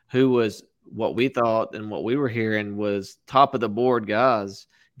who was what we thought and what we were hearing was top of the board guys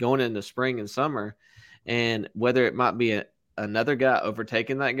going into spring and summer. And whether it might be another guy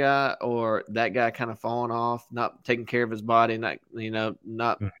overtaking that guy or that guy kind of falling off, not taking care of his body, not in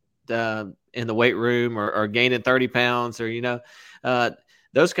the weight room or gaining 30 pounds or,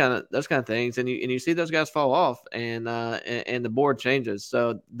 those kind of things, and you see those guys fall off, and the board changes.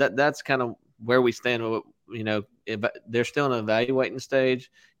 So that's kind of where we stand. If they're still in an evaluating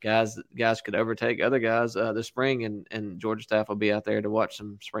stage. Guys could overtake other guys this spring, and Georgia staff will be out there to watch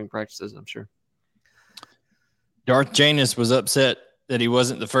some spring practices, I'm sure. Darth Janus was upset that he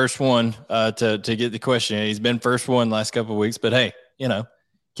wasn't the first one to get the question. He's been first one last couple of weeks, but hey,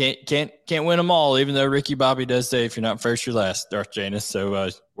 Can't win them all, even though Ricky Bobby does say if you're not first, you're last, Darth Janus. So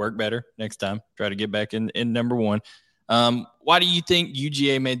work better next time. Try to get back in number one. Why do you think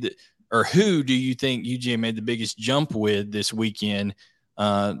UGA who do you think UGA made the biggest jump with this weekend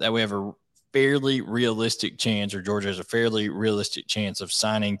that we have a fairly realistic chance, or Georgia has a fairly realistic chance of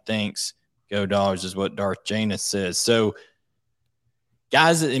signing? Thanks, go Dogs, is what Darth Janus says. So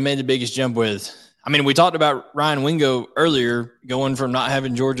guys that they made the biggest jump with, I mean, we talked about Ryan Wingo earlier, going from not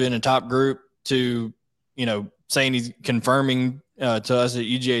having Georgia in a top group to, saying he's confirming to us at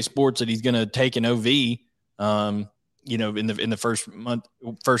UGA Sports that he's going to take an OV, in the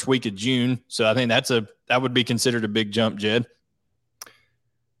first week of June. So I think that would be considered a big jump, Jed.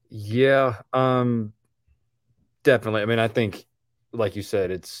 Yeah, definitely. I mean, I think, like you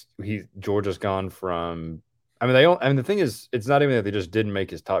said, Georgia's gone from. I mean, the thing is, it's not even that they just didn't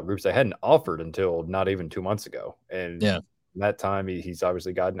make his top groups. They hadn't offered until not even 2 months ago. And that time he's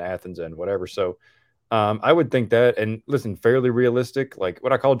obviously gotten Athens and whatever. So I would think that, and listen, fairly realistic. Like,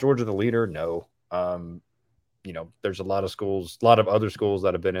 would I call Georgia the leader? No. There's a lot of other schools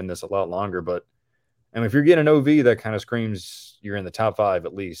that have been in this a lot longer, but if you're getting an OV, that kind of screams you're in the top 5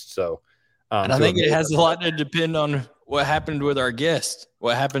 at least. So, and I think it has a lot to depend on what happened with our guest.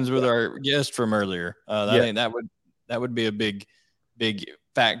 What happens with our guest from earlier? I think that would be a big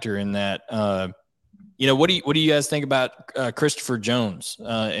factor in that. What do you guys think about Christopher Jones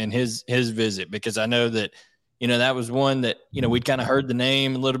and his visit? Because I know that that was one that we'd kind of heard the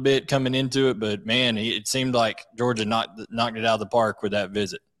name a little bit coming into it, but man, it seemed like Georgia knocked it out of the park with that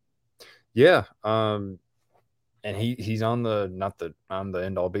visit. Yeah, and he's on not the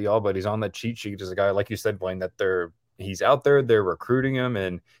end all be all, but he's on the cheat sheet as a guy, like you said, Blaine, that he's out there, they're recruiting him,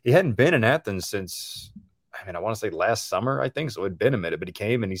 and he hadn't been in Athens since, I want to say last summer, I think. So it'd been a minute, but he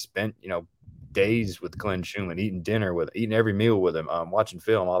came and he spent, days with Glenn Schumann, eating every meal with him, watching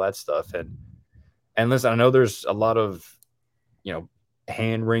film, all that stuff. And listen, I know there's a lot of,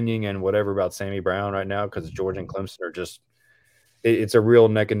 hand wringing and whatever about Sammy Brown right now, because Georgia and Clemson are just, it's a real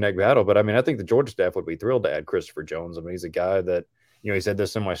neck and neck battle. But I think the Georgia staff would be thrilled to add Christopher Jones. He's a guy that, he said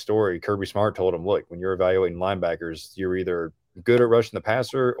this in my story. Kirby Smart told him, look, when you're evaluating linebackers, you're either good at rushing the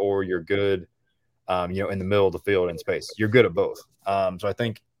passer or you're good, in the middle of the field in space. You're good at both. So I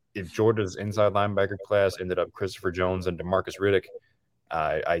think if Georgia's inside linebacker class ended up Christopher Jones and DeMarcus Riddick,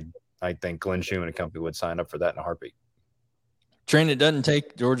 I think Glenn Schumann and company would sign up for that in a heartbeat. Trent, it doesn't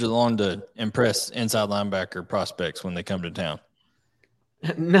take Georgia long to impress inside linebacker prospects when they come to town.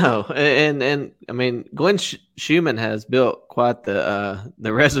 No, and Glenn Schumann has built quite the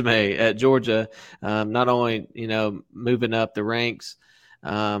resume at Georgia. Not only moving up the ranks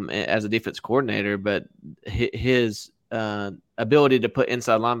as a defense coordinator, but his ability to put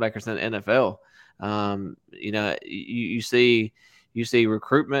inside linebackers in the NFL. You see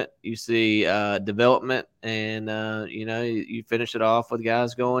recruitment, you see development, and you finish it off with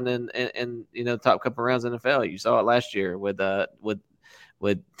guys going in top couple rounds in the NFL. You saw it last year with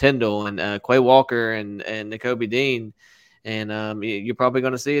Tyndall and Quay Walker and Nakobe Dean, and you're probably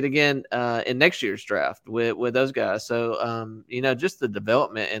going to see it again in next year's draft with those guys. So just the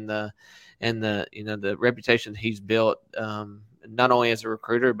development and the reputation he's built, not only as a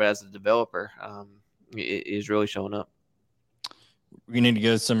recruiter but as a developer, is really showing up. We need to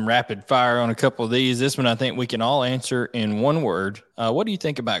go some rapid fire on a couple of these. This one I think we can all answer in one word. What do you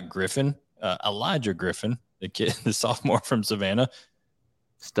think about Griffin, Elijah Griffin, the kid, the sophomore from Savannah?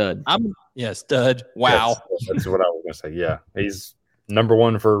 Stud. Stud. Wow. That's what I was going to say. Yeah. He's Number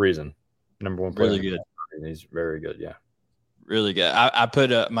one for a reason. Number one. Really good. He's very good. Yeah. Really good. I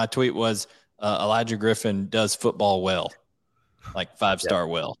put my tweet was Elijah Griffin does football well, like 5-star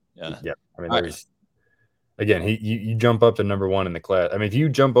well. Yeah. Yeah. I mean, there's again, you jump up to number one in the class. I mean, if you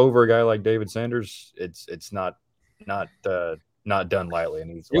jump over a guy like David Sanders, it's not done lightly.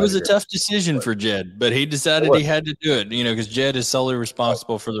 And it was a tough decision for Jed, but he decided he had to do it. Because Jed is solely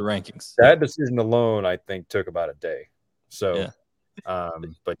responsible for the rankings. That decision alone, I think, took about a day. So,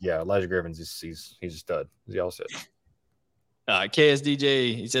 but yeah, Elijah Griffin's he's a stud. As y'all said.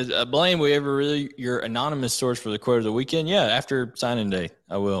 KSDJ, he says, blame we ever really your anonymous source for the quote of the weekend? Yeah, after signing day,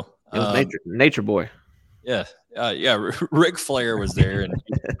 I will. It was Nature Boy. Yeah. Ric Flair was there, and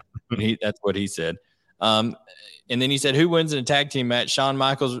that's what he said. And then he said, who wins in a tag team match? Shawn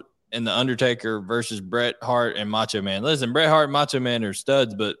Michaels and The Undertaker versus Bret Hart and Macho Man. Listen, Bret Hart and Macho Man are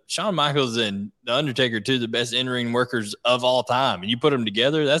studs, but Shawn Michaels and The Undertaker, two of the best in-ring workers of all time. And you put them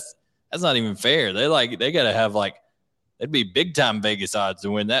together, that's not even fair. They got to have it'd be big time Vegas odds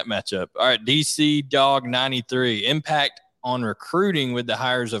to win that matchup. All right, DC Dawg 93. Impact on recruiting with the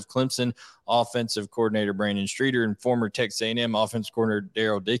hires of Clemson offensive coordinator Brandon Streeter and former Texas A&M offensive coordinator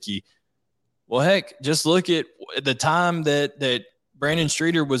Daryl Dickey. Well, heck, just look at the time that Brandon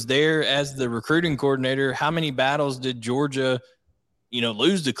Streeter was there as the recruiting coordinator. How many battles did Georgia,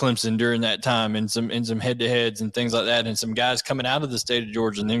 lose to Clemson during that time in some head-to-heads and things like that, and some guys coming out of the state of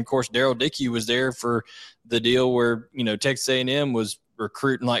Georgia. And then, of course, Daryl Dickey was there for the deal where, Texas A&M was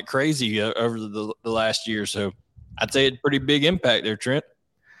recruiting like crazy over the last year. So I'd say it's pretty big impact there, Trent.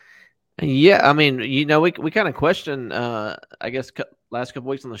 Yeah, I mean, we kind of question, I guess, last couple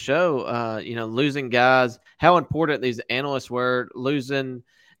weeks on the show, losing guys, how important these analysts were, losing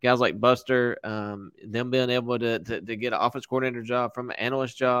guys like Buster, them being able to get an offense coordinator job from an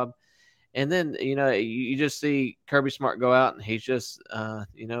analyst job. And then, you just see Kirby Smart go out and he's just,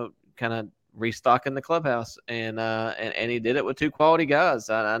 kind of restocking the clubhouse. And he did it with two quality guys.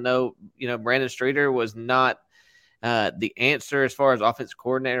 I know, Brandon Streeter was not the answer as far as offensive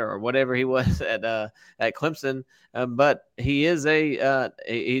coordinator or whatever he was at Clemson, but he is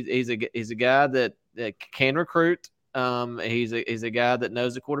he's a guy that can recruit. He's a guy that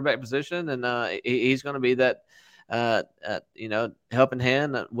knows the quarterback position, and he's going to be that helping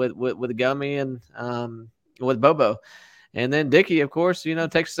hand with Gummy and with Bobo, and then Dickey, of course.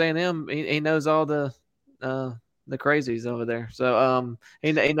 Texas A&M. He knows all the crazies over there, so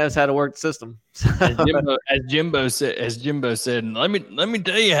he knows how to work the system. As Jimbo said, and let me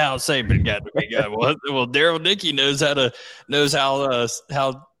tell you how Saban got to be guy. Well, Daryl Dickey knows how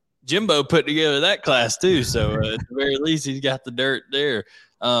Jimbo put together that class too. So at the very least, he's got the dirt there.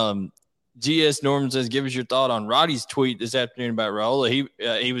 GS Norman says, give us your thought on Roddy's tweet this afternoon about Raiola.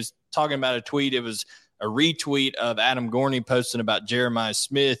 He was talking about a tweet. It was a retweet of Adam Gorney posting about Jeremiah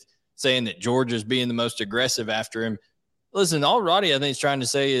Smith, saying that Georgia's being the most aggressive after him. Listen, all Roddy, I think, is trying to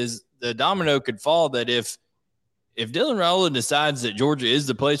say is the domino could fall that if Dylan Raiola decides that Georgia is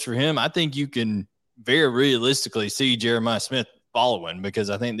the place for him, I think you can very realistically see Jeremiah Smith following,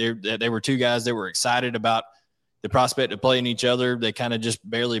 because I think they were two guys that were excited about the prospect of playing each other. They kind of just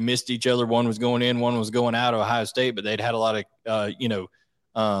barely missed each other. One was going in, one was going out of Ohio State, but they'd had a lot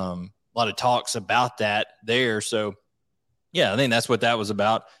of talks about that there. So, yeah, I think that's what that was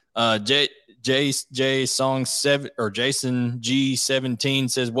about. J Song 7 or Jason G17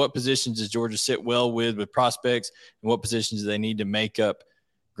 says, what positions does Georgia sit well with prospects, and what positions do they need to make up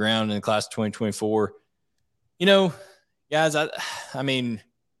ground in the class of 2024? Guys, I mean,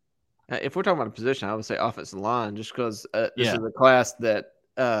 if we're talking about a position, I would say offensive line, just because this is a class that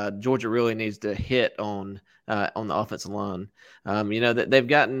Georgia really needs to hit on the offensive line. That they've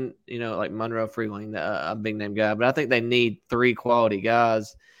gotten, like Monroe Freeling, a big name guy, but I think they need three quality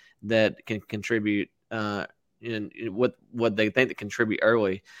guys that can contribute what they think they contribute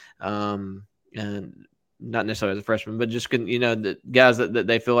early, and not necessarily as a freshman, but just the guys that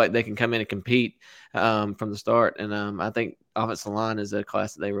they feel like they can come in and compete from the start. And I think offensive line is a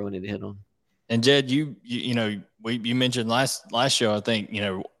class that they really need to hit on. And Jed, you mentioned last show, I think,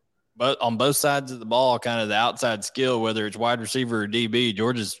 but on both sides of the ball, kind of the outside skill, whether it's wide receiver or DB,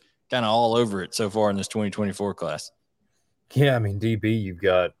 Georgia's kind of all over it so far in this 2024 class. Yeah, I mean, DB, you've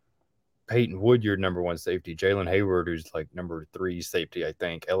got Peyton Woodyard, number one safety, Jalen Hayward, who's like number 3 safety, I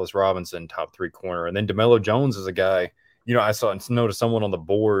think, Ellis Robinson, top 3 corner, and then DeMello Jones is a guy, I noticed someone on the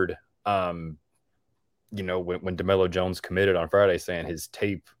board, when DeMello Jones committed on Friday, saying his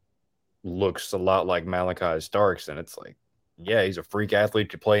tape looks a lot like Malachi Starks, and it's like, yeah, he's a freak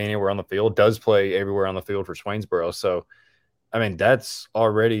athlete to play anywhere on the field, does play everywhere on the field for Swainsboro. So, I mean, that's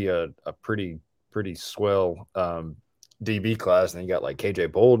already a pretty swell DB class, and you got like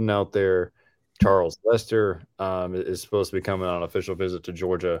KJ Bolden out there. Charles Lester is supposed to be coming on an official visit to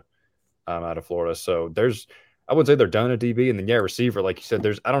Georgia out of Florida. So I would say they're done at DB, and then receiver, like you said,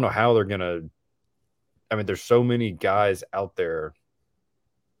 I don't know how they're gonna. I mean, there's so many guys out there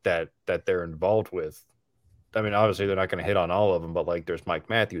that they're involved with. I mean, obviously they're not going to hit on all of them, but like there's Mike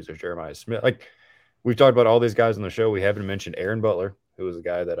Matthews, there's Jeremiah Smith. Like we've talked about all these guys on the show. We haven't mentioned Aaron Butler, who is a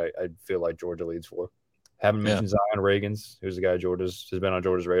guy that I feel like Georgia leads for. Haven't mentioned Zion Reagans, who's a guy has been on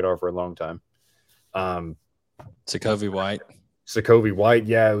Georgia's radar for a long time. Sokovie White,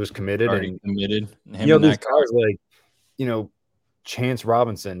 yeah, who's committed. Already committed. These guys like, Chance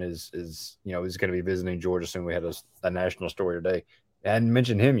Robinson is going to be visiting Georgia soon. We had a national story today. I hadn't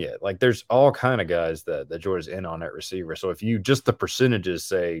mentioned him yet. Like, there's all kind of guys that Georgia's in on at receiver. So if you just the percentages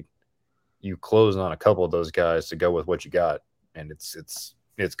say you close on a couple of those guys to go with what you got, and it's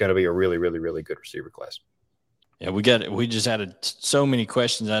going to be a really, really, really good receiver class. Yeah, we just had so many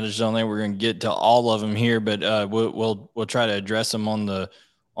questions. I just don't think we're going to get to all of them here, but we'll try to address them on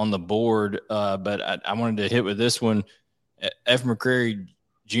the board. But I wanted to hit with this one. F. McCrary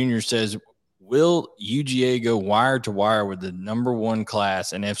Jr. says, will UGA go wire to wire with the number one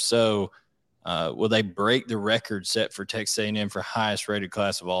class? And if so, will they break the record set for Texas A&M for highest rated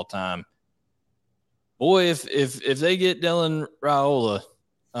class of all time? Boy, if they get Dylan Raiola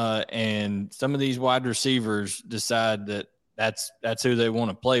and some of these wide receivers decide that that's who they want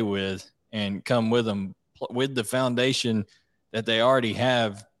to play with and come with them with the foundation that they already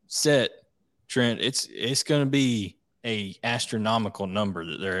have set, Trent, it's going to be a astronomical number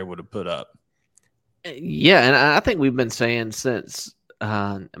that they're able to put up. Yeah, and I think we've been saying since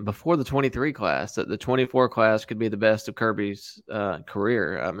before the 23 class that the 24 class could be the best of Kirby's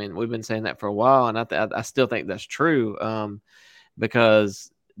career. I mean, we've been saying that for a while, and I still think that's true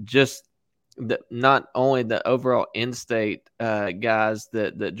because just not only the overall in-state guys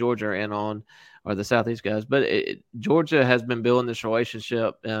that Georgia are in on, or the Southeast guys, but Georgia has been building this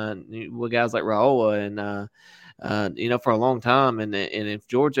relationship with guys like Raiola and for a long time. And if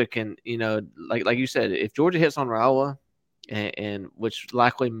Georgia can, like you said, if Georgia hits on Raiola, and which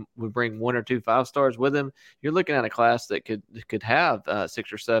likely would bring 1 or 2 5-stars with him, you're looking at a class that could have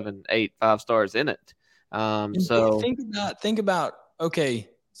 6 or 7, 8 5-stars in it. So think about okay.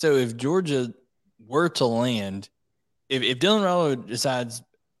 So if Georgia were to land, if Dylan Raiola decides,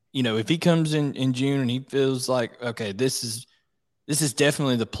 if he comes in June and he feels like, okay, this is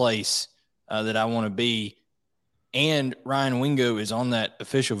definitely the place that I want to be, and Ryan Wingo is on that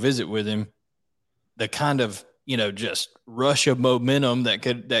official visit with him, the kind of, just rush of momentum that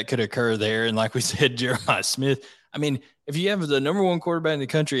could occur there. And like we said, Jeremiah Smith, I mean, if you have the number one quarterback in the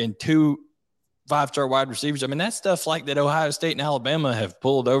country and 2 5-star wide receivers, I mean, that's stuff like that Ohio State and Alabama have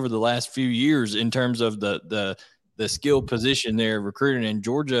pulled over the last few years in terms of the skill position there recruiting. And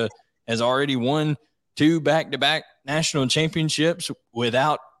Georgia has already won 2 back-to-back national championships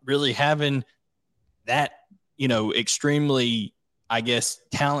without really having that, extremely, I guess,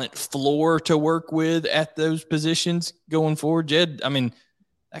 talent floor to work with at those positions going forward. Jed, I mean,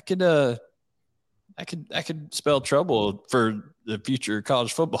 that could spell trouble for the future of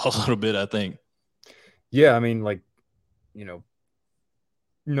college football a little bit, I think. Yeah, I mean, like, no,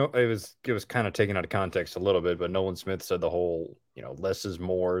 it was kind of taken out of context a little bit, but Nolan Smith said the whole, less is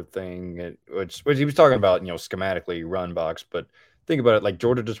more thing, which he was talking about, schematically run box. But think about it, like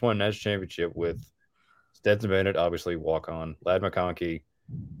Georgia just won a national championship with Stetson Bennett, obviously walk on, Ladd McConkey.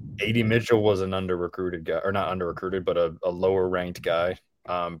 A.D. Mitchell was an under-recruited guy, or not under-recruited, but a lower-ranked guy.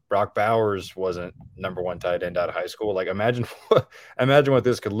 Brock Bowers wasn't number 1 tight end out of high school. Like, imagine what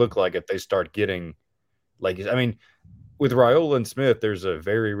this could look like if they start getting, like, I mean, with Raiola and Smith, there's a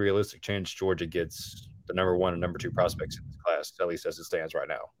very realistic chance Georgia gets the number 1 and number 2 prospects in this class, at least as it stands right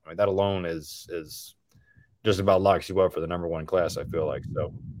now. I mean, that alone is just about locks you up for the number 1 class, I feel like.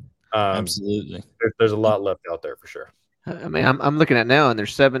 So, absolutely, there's a lot left out there for sure. I mean, I'm looking at now, and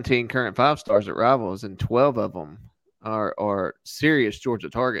there's 17 current 5-stars at Rivals, and 12 of them are serious Georgia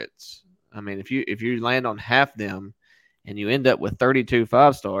targets. I mean, if you land on half them, and you end up with 32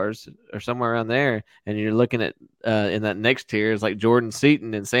 5-stars or somewhere around there, and you're looking at in that next tier is like Jordan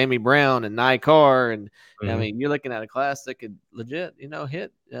Seaton and Sammy Brown and Nye Carr, and I mean, you're looking at a class that could legit,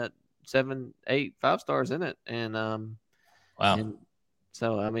 hit 7, 8 5-stars in it, and wow. And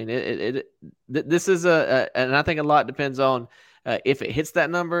so I mean, this is and I think a lot depends on if it hits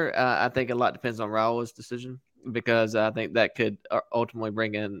that number. I think a lot depends on Raul's decision, because I think that could ultimately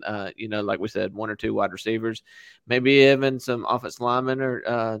bring in, like we said, 1 or 2 wide receivers, maybe even some offensive linemen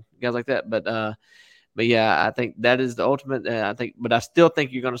or guys like that. But yeah, I think that is the ultimate. But I still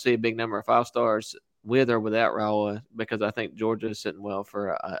think you're going to see a big number of 5-stars with or without Raiola, because I think Georgia is sitting well for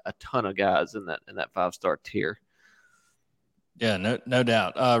a ton of guys in that 5-star tier. Yeah, no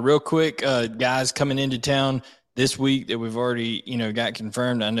doubt. Real quick, guys coming into town this week that we've already, got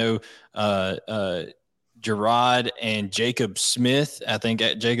confirmed. I know Gerard and Jacob Smith. I think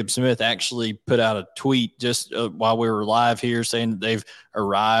Jacob Smith actually put out a tweet just while we were live here saying that they've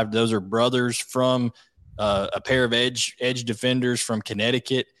arrived. Those are brothers from a pair of edge defenders from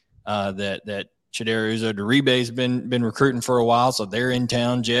Connecticut that Chidera Uzo-Deribe has been recruiting for a while, so they're in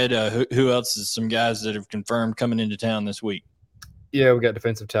town. Jed, who else is some guys that have confirmed coming into town this week? Yeah, we got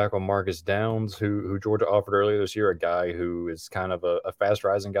defensive tackle Marcus Downs, who Georgia offered earlier this year, a guy who is kind of a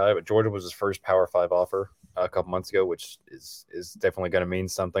fast-rising guy, but Georgia was his first Power 5 offer a couple months ago, which is definitely going to mean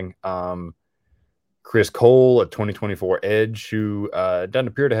something. Chris Cole, a 2024 edge, who doesn't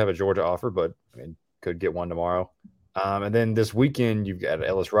appear to have a Georgia offer, but could get one tomorrow. And then this weekend, you've got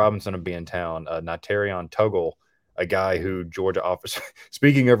Ellis Robinson will be in town, Natarion Tuggle, a guy who Georgia offers.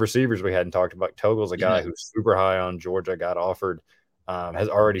 Speaking of receivers, we hadn't talked about. Tuggle's a guy who's super high on Georgia, got offered. Has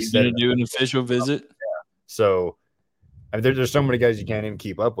already said to do an official visit. Yeah. So there's so many guys you can't even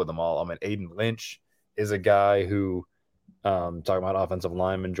keep up with them all. Aiden Lynch is a guy who, talking about offensive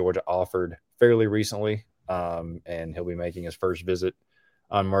lineman, Georgia offered fairly recently, and he'll be making his first visit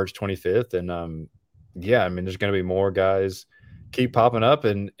on March 25th. And there's going to be more guys keep popping up,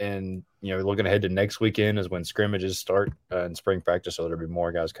 and looking ahead to next weekend is when scrimmages start in spring practice, so there'll be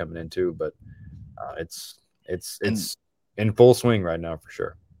more guys coming in too. But it's in full swing right now for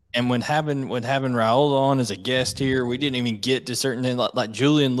sure. And when having Raiola on as a guest here, we didn't even get to certain things like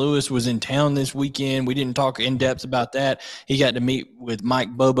Julian Lewis was in town this weekend. We didn't talk in depth about that. He got to meet with Mike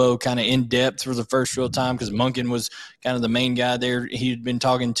Bobo kind of in depth for the first real time because Monken was kind of the main guy there. He'd been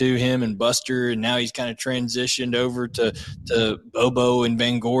talking to him and Buster, and now he's kind of transitioned over to Bobo and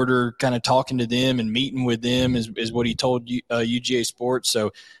Van Gorder, kind of talking to them and meeting with them is what he told UGA Sports.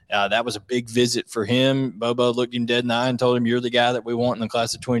 So that was a big visit for him. Bobo looked him dead in the eye and told him, "You're the guy that we want in the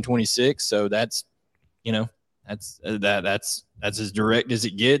class of 2026." So that's as direct as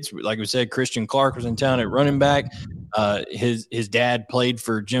it gets. Like we said, Christian Clark was in town at running back. His dad played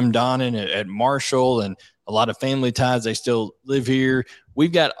for Jim Donnan at Marshall, and a lot of family ties. They still live here.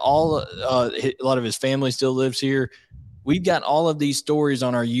 We've got a lot of his family still lives here. We've got all of these stories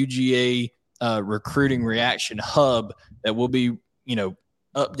on our UGA recruiting reaction hub that we'll be,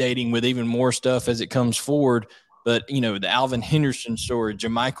 updating with even more stuff as it comes forward. But, the Alvin Henderson story,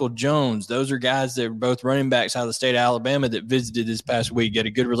 Jamichael Jones, those are guys that are both running backs out of the state of Alabama that visited this past week, got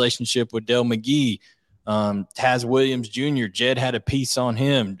a good relationship with Dell McGee. Taz Williams Jr., Jed had a piece on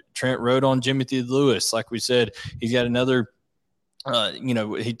him. Trent wrote on Jimothy Lewis. Like we said, he's got another,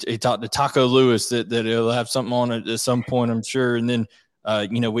 he talked to Taco Lewis that he'll have something on it at some point, I'm sure. And then,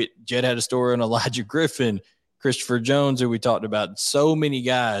 Jed had a story on Elijah Griffin, Christopher Jones, who we talked about. So many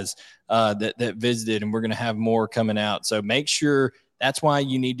guys that visited, and we're going to have more coming out. So make sure that's why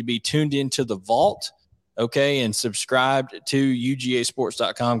you need to be tuned into the vault, okay, and subscribed to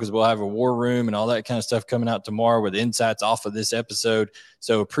UGAsports.com because we'll have a war room and all that kind of stuff coming out tomorrow with insights off of this episode.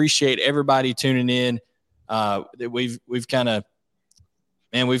 So appreciate everybody tuning in. We've kind of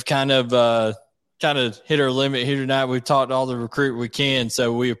hit our limit here tonight. We've talked all the recruit we can,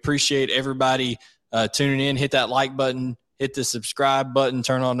 so we appreciate everybody tuning in. Hit that like button, hit the subscribe button,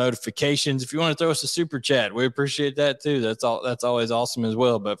 turn on notifications. If you want to throw us a super chat, we appreciate that too. That's always awesome as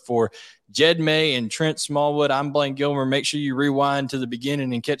well. But for Jed May and Trent Smallwood, I'm Blaine Gilmer. Make sure you rewind to the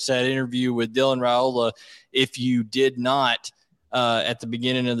beginning and catch that interview with Dylan Raiola if you did not at the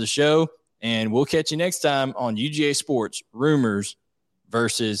beginning of the show. And we'll catch you next time on UGA Sports Rumors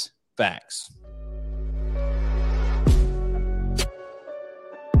versus Facts.